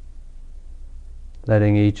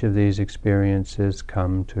 Letting each of these experiences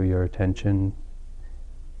come to your attention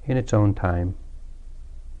in its own time,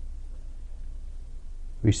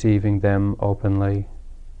 receiving them openly,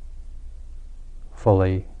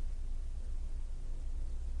 fully,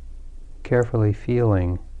 carefully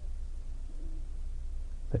feeling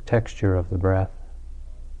the texture of the breath,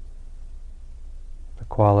 the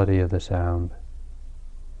quality of the sound,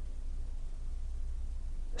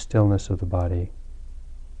 the stillness of the body.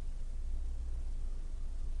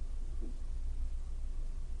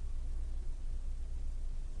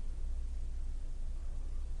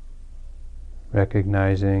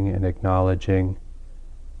 Recognizing and acknowledging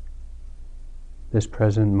this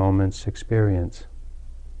present moment's experience,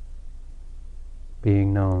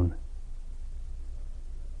 being known,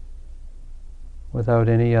 without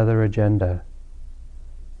any other agenda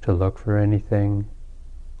to look for anything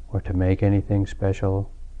or to make anything special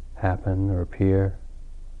happen or appear,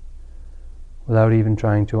 without even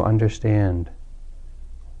trying to understand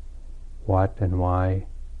what and why.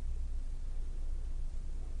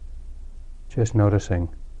 Just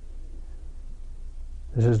noticing,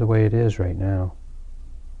 this is the way it is right now.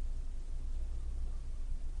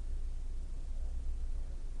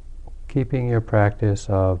 Keeping your practice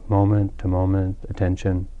of moment-to-moment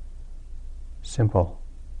attention simple.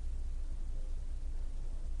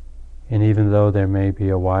 And even though there may be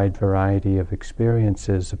a wide variety of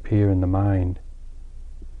experiences appear in the mind,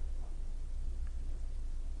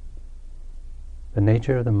 the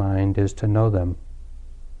nature of the mind is to know them.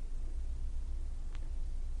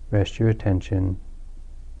 Rest your attention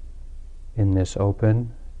in this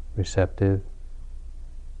open, receptive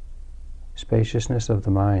spaciousness of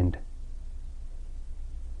the mind,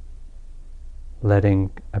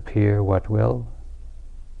 letting appear what will,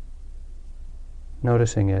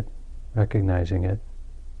 noticing it, recognizing it,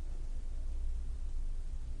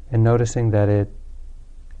 and noticing that it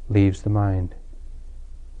leaves the mind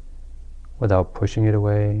without pushing it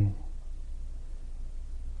away,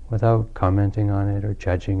 without commenting on it or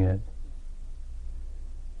judging it.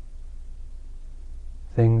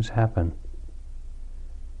 Things happen.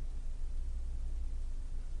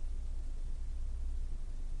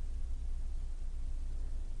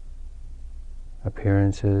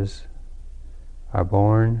 Appearances are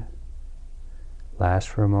born, last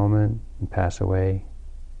for a moment, and pass away.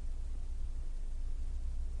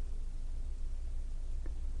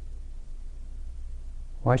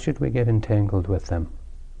 Why should we get entangled with them?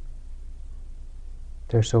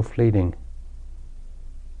 They're so fleeting,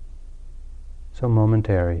 so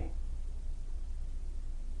momentary,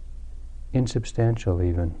 insubstantial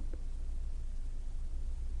even.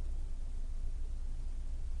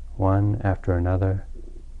 One after another,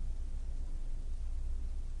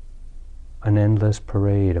 an endless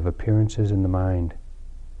parade of appearances in the mind,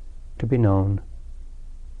 to be known,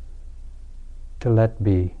 to let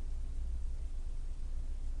be.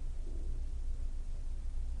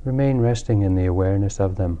 Remain resting in the awareness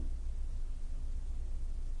of them.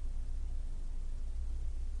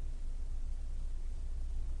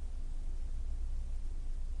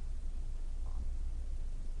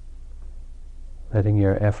 Letting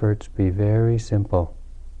your efforts be very simple.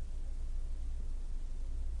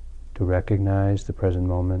 To recognize the present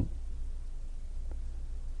moment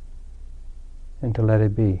and to let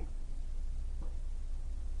it be.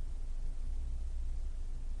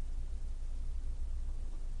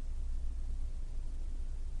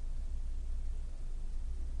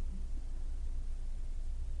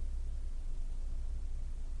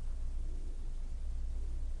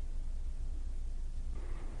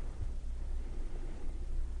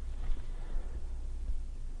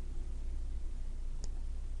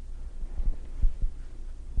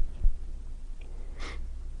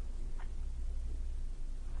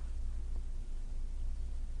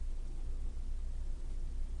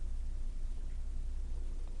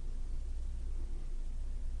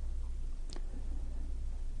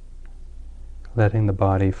 Letting the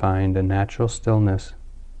body find a natural stillness.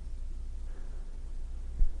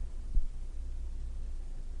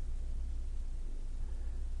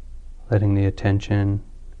 Letting the attention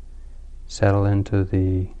settle into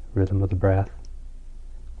the rhythm of the breath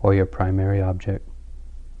or your primary object.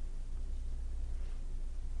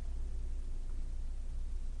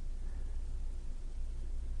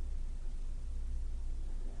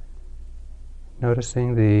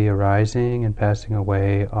 Noticing the arising and passing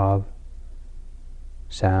away of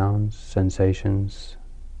sounds, sensations,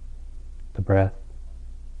 the breath,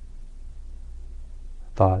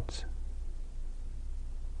 thoughts.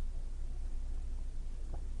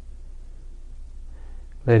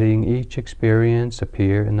 Letting each experience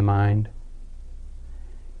appear in the mind,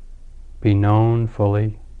 be known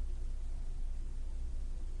fully,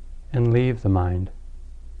 and leave the mind.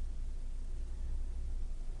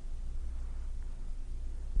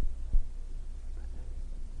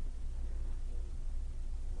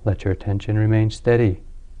 Let your attention remain steady,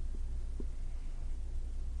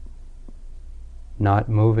 not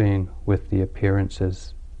moving with the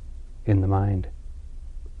appearances in the mind.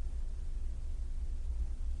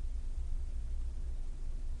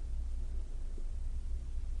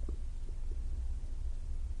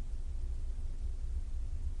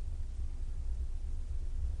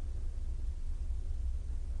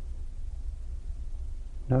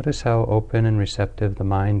 Notice how open and receptive the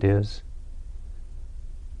mind is.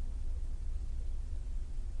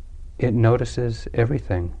 It notices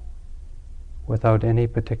everything without any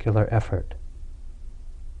particular effort.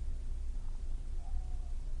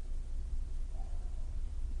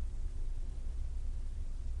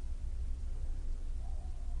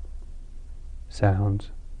 Sounds,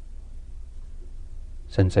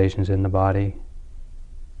 sensations in the body,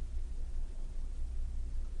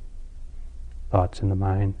 thoughts in the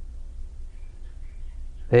mind.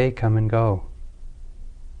 They come and go.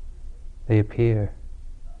 They appear.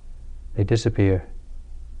 They disappear,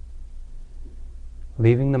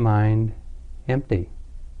 leaving the mind empty,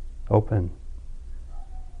 open,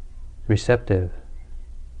 receptive,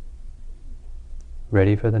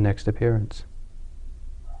 ready for the next appearance.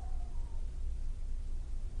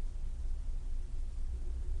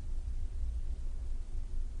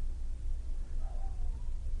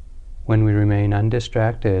 When we remain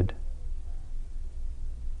undistracted,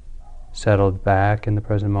 settled back in the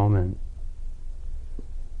present moment,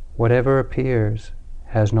 whatever appears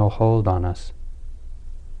has no hold on us.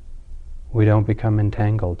 We don't become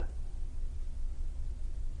entangled.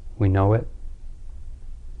 We know it.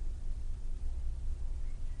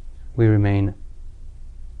 We remain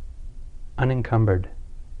unencumbered,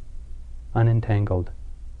 unentangled,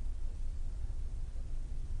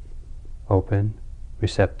 open,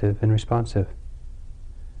 receptive, and responsive.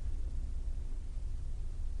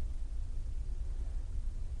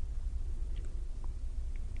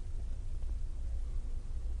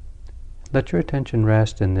 Let your attention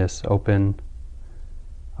rest in this open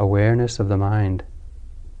awareness of the mind,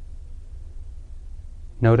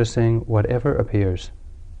 noticing whatever appears,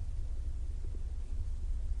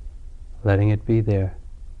 letting it be there,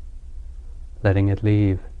 letting it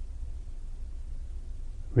leave,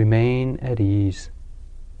 remain at ease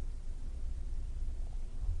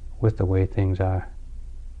with the way things are.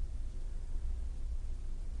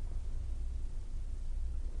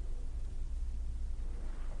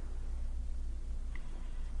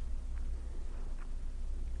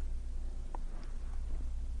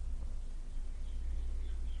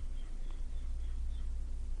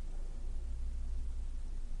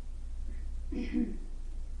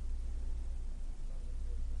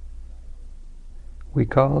 We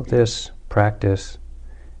call this practice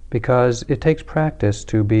because it takes practice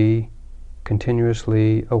to be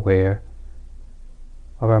continuously aware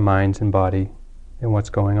of our minds and body and what's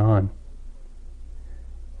going on.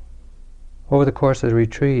 Over the course of the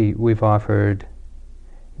retreat, we've offered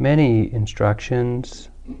many instructions,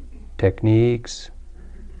 techniques,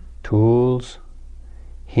 tools,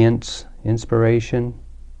 hints, inspiration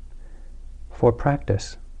for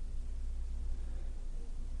practice.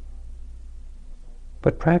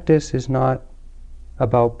 But practice is not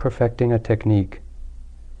about perfecting a technique.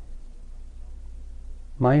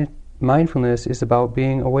 Mindfulness is about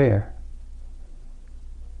being aware,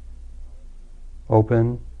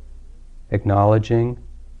 open, acknowledging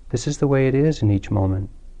this is the way it is in each moment.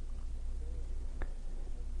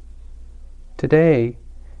 Today,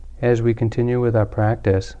 as we continue with our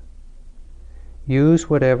practice, use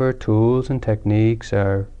whatever tools and techniques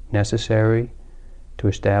are necessary to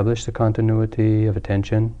establish the continuity of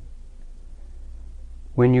attention.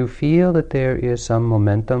 When you feel that there is some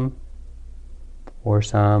momentum or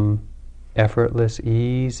some effortless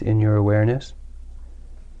ease in your awareness,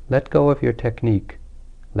 let go of your technique,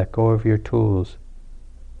 let go of your tools.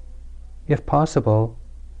 If possible,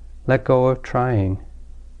 let go of trying.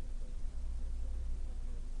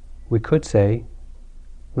 We could say,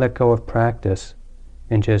 let go of practice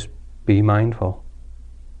and just be mindful.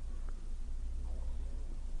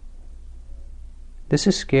 This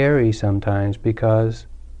is scary sometimes because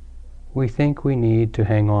we think we need to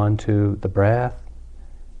hang on to the breath,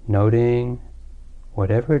 noting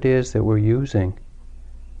whatever it is that we're using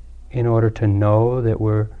in order to know that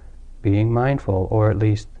we're being mindful, or at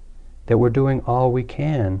least that we're doing all we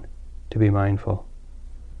can to be mindful.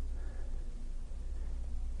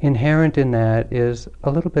 Inherent in that is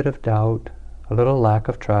a little bit of doubt, a little lack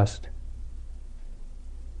of trust.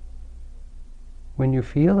 When you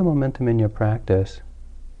feel the momentum in your practice,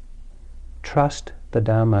 trust the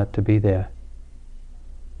Dhamma to be there.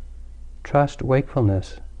 Trust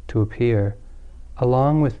wakefulness to appear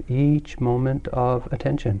along with each moment of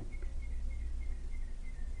attention.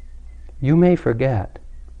 You may forget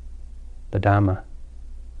the Dhamma,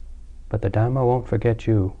 but the Dhamma won't forget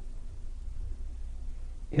you.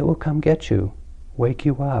 It will come get you, wake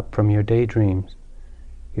you up from your daydreams,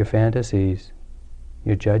 your fantasies,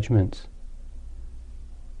 your judgments.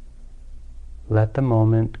 Let the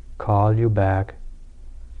moment call you back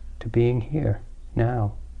to being here,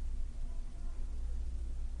 now.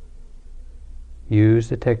 Use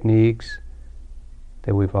the techniques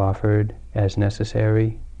that we've offered as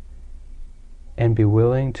necessary and be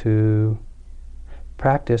willing to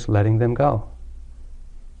practice letting them go.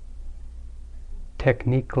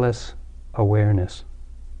 Techniqueless awareness.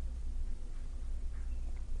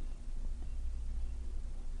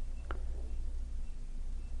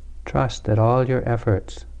 Trust that all your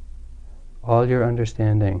efforts, all your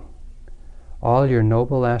understanding, all your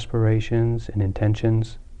noble aspirations and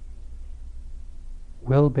intentions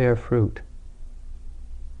will bear fruit,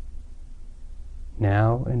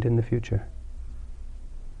 now and in the future.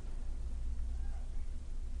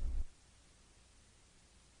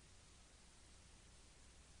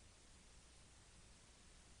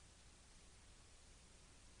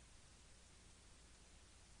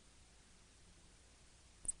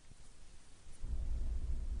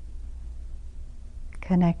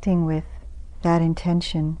 Connecting with that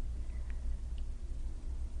intention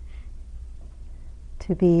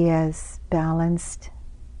to be as balanced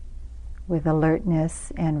with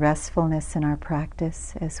alertness and restfulness in our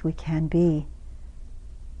practice as we can be.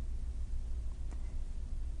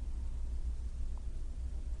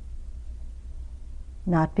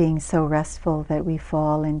 Not being so restful that we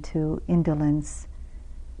fall into indolence,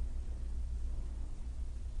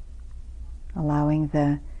 allowing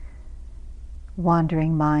the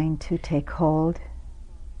wandering mind to take hold,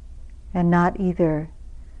 and not either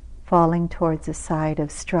falling towards a side of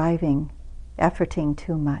striving, efforting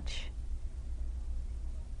too much,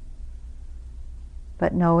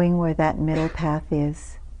 but knowing where that middle path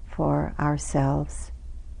is for ourselves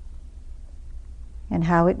and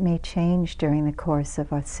how it may change during the course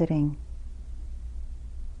of our sitting.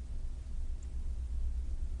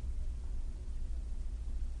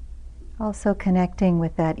 Also connecting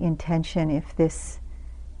with that intention, if this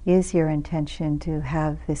is your intention to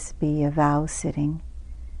have this be a vow sitting.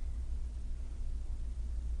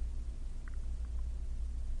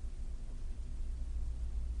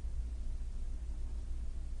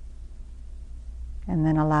 And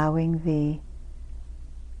then allowing the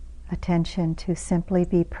attention to simply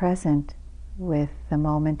be present with the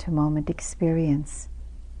moment-to-moment experience.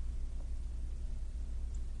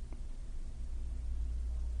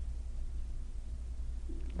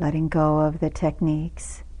 Letting go of the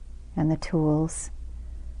techniques and the tools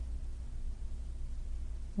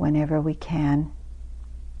whenever we can.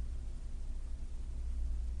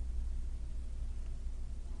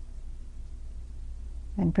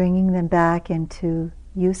 And bringing them back into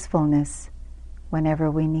usefulness whenever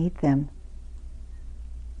we need them.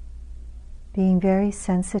 Being very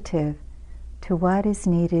sensitive to what is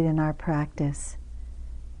needed in our practice,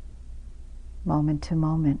 moment to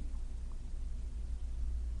moment.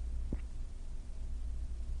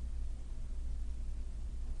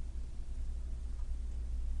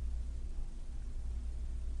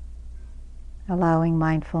 Allowing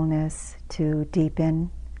mindfulness to deepen,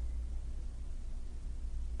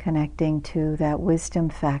 connecting to that wisdom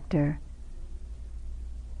factor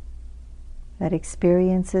that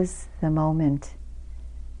experiences the moment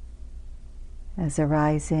as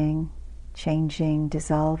arising, changing,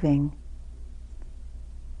 dissolving,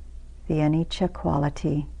 the anicca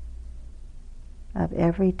quality of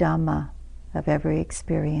every Dhamma, of every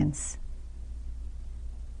experience.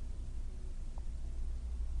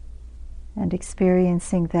 And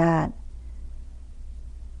experiencing that,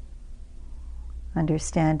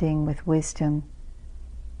 understanding with wisdom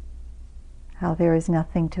how there is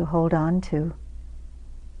nothing to hold on to.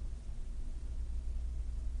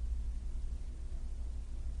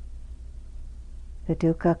 The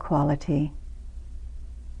dukkha quality.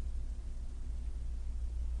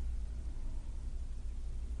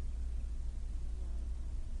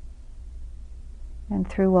 And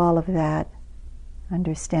through all of that,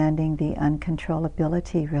 understanding the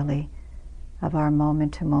uncontrollability, really, of our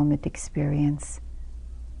moment-to-moment experience.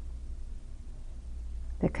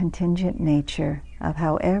 The contingent nature of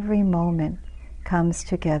how every moment comes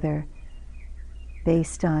together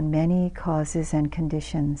based on many causes and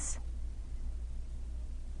conditions.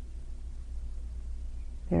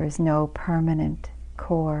 There is no permanent,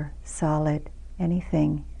 core, solid,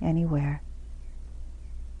 anything, anywhere.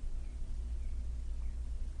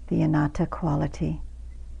 The anatta quality.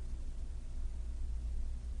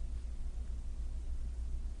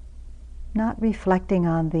 Not reflecting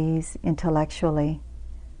on these intellectually.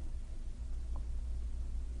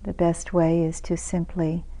 The best way is to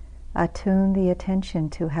simply attune the attention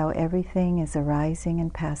to how everything is arising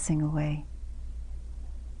and passing away.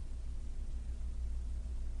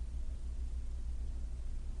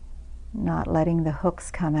 Not letting the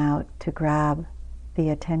hooks come out to grab the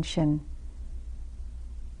attention.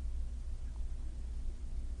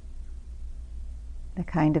 The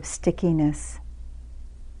kind of stickiness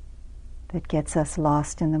that gets us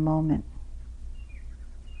lost in the moment.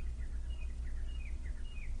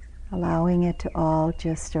 Allowing it to all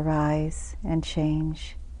just arise and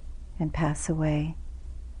change and pass away.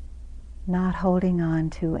 Not holding on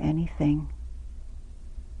to anything.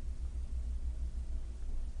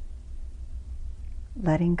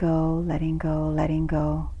 Letting go, letting go, letting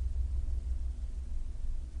go.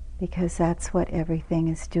 Because that's what everything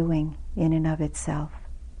is doing in and of itself.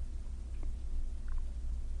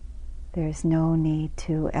 There's no need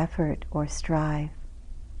to effort or strive.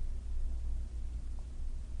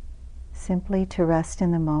 Simply to rest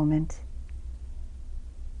in the moment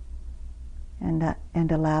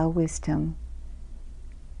and allow wisdom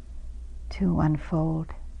to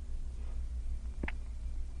unfold.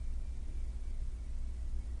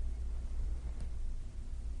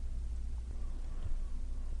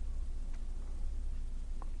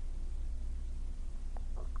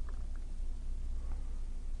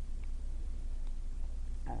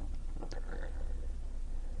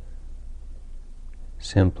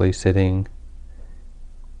 Simply sitting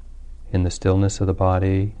in the stillness of the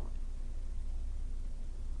body,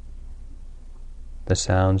 the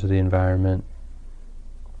sounds of the environment,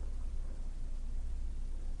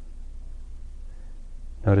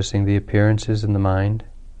 noticing the appearances in the mind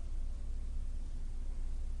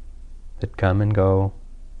that come and go,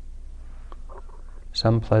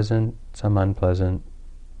 some pleasant, some unpleasant,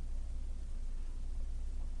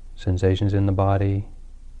 sensations in the body,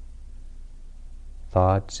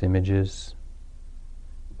 thoughts, images,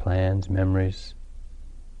 plans, memories.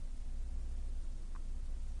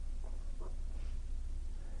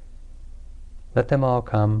 Let them all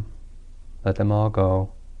come Let them all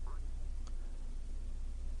go.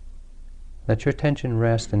 Let your attention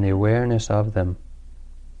rest in the awareness of them.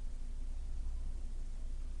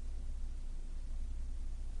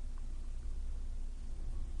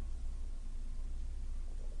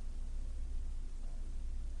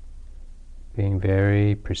 Being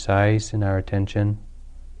very precise in our attention,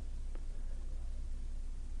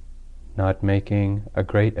 not making a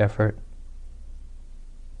great effort,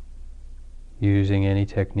 using any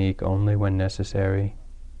technique only when necessary.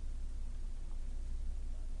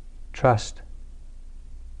 Trust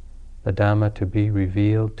the Dhamma to be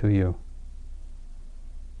revealed to you.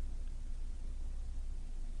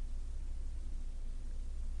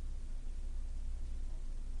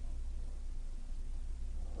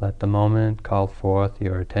 Let the moment call forth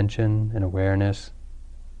your attention and awareness,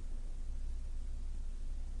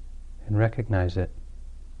 and recognize it.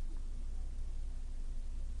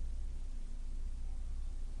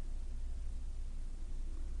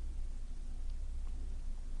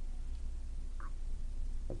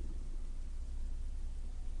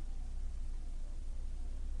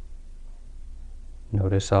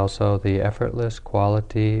 Notice also the effortless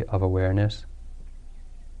quality of awareness.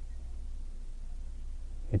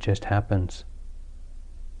 It just happens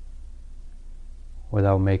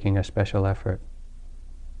without making a special effort.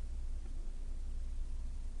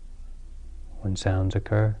 When sounds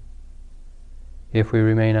occur, if we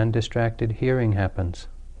remain undistracted, hearing happens.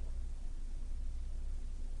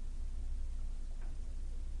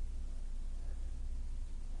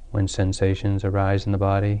 When sensations arise in the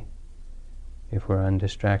body, if we're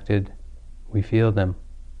undistracted, we feel them.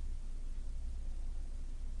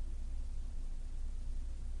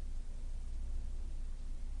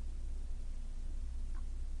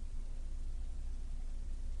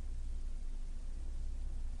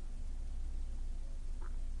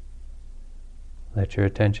 Let your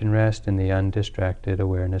attention rest in the undistracted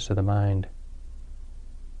awareness of the mind.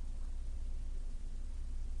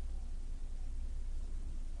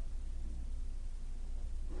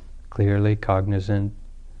 Clearly cognizant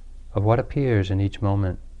of what appears in each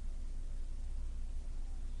moment,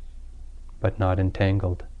 but not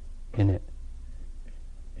entangled in it.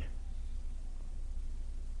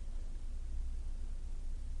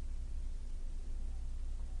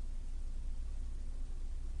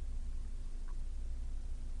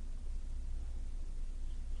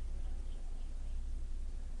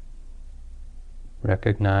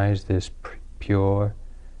 Recognize this pure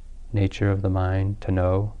nature of the mind to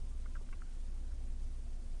know,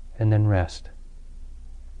 and then rest.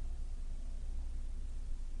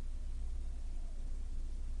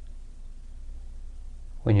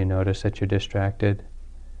 When you notice that you're distracted,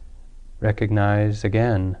 recognize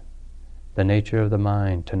again the nature of the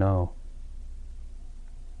mind to know,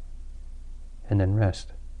 and then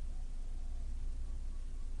rest.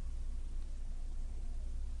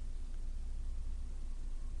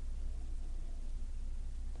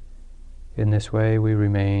 In this way, we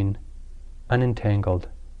remain unentangled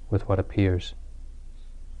with what appears.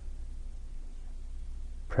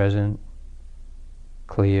 Present,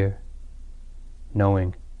 clear,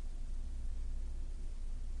 knowing.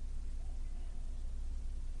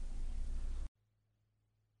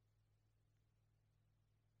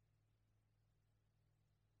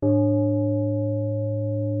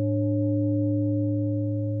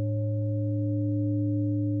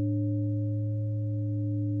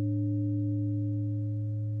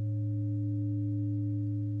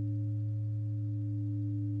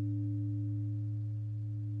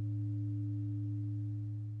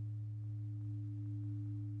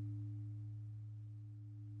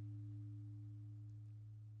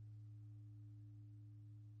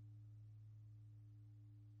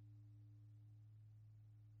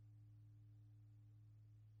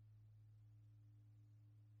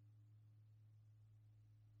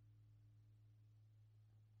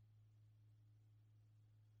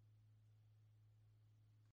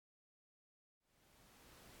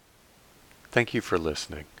 Thank you for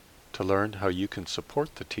listening. To learn how you can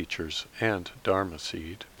support the teachers and Dharma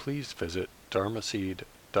Seed, please visit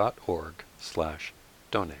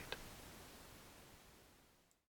dharmaseed.org/donate.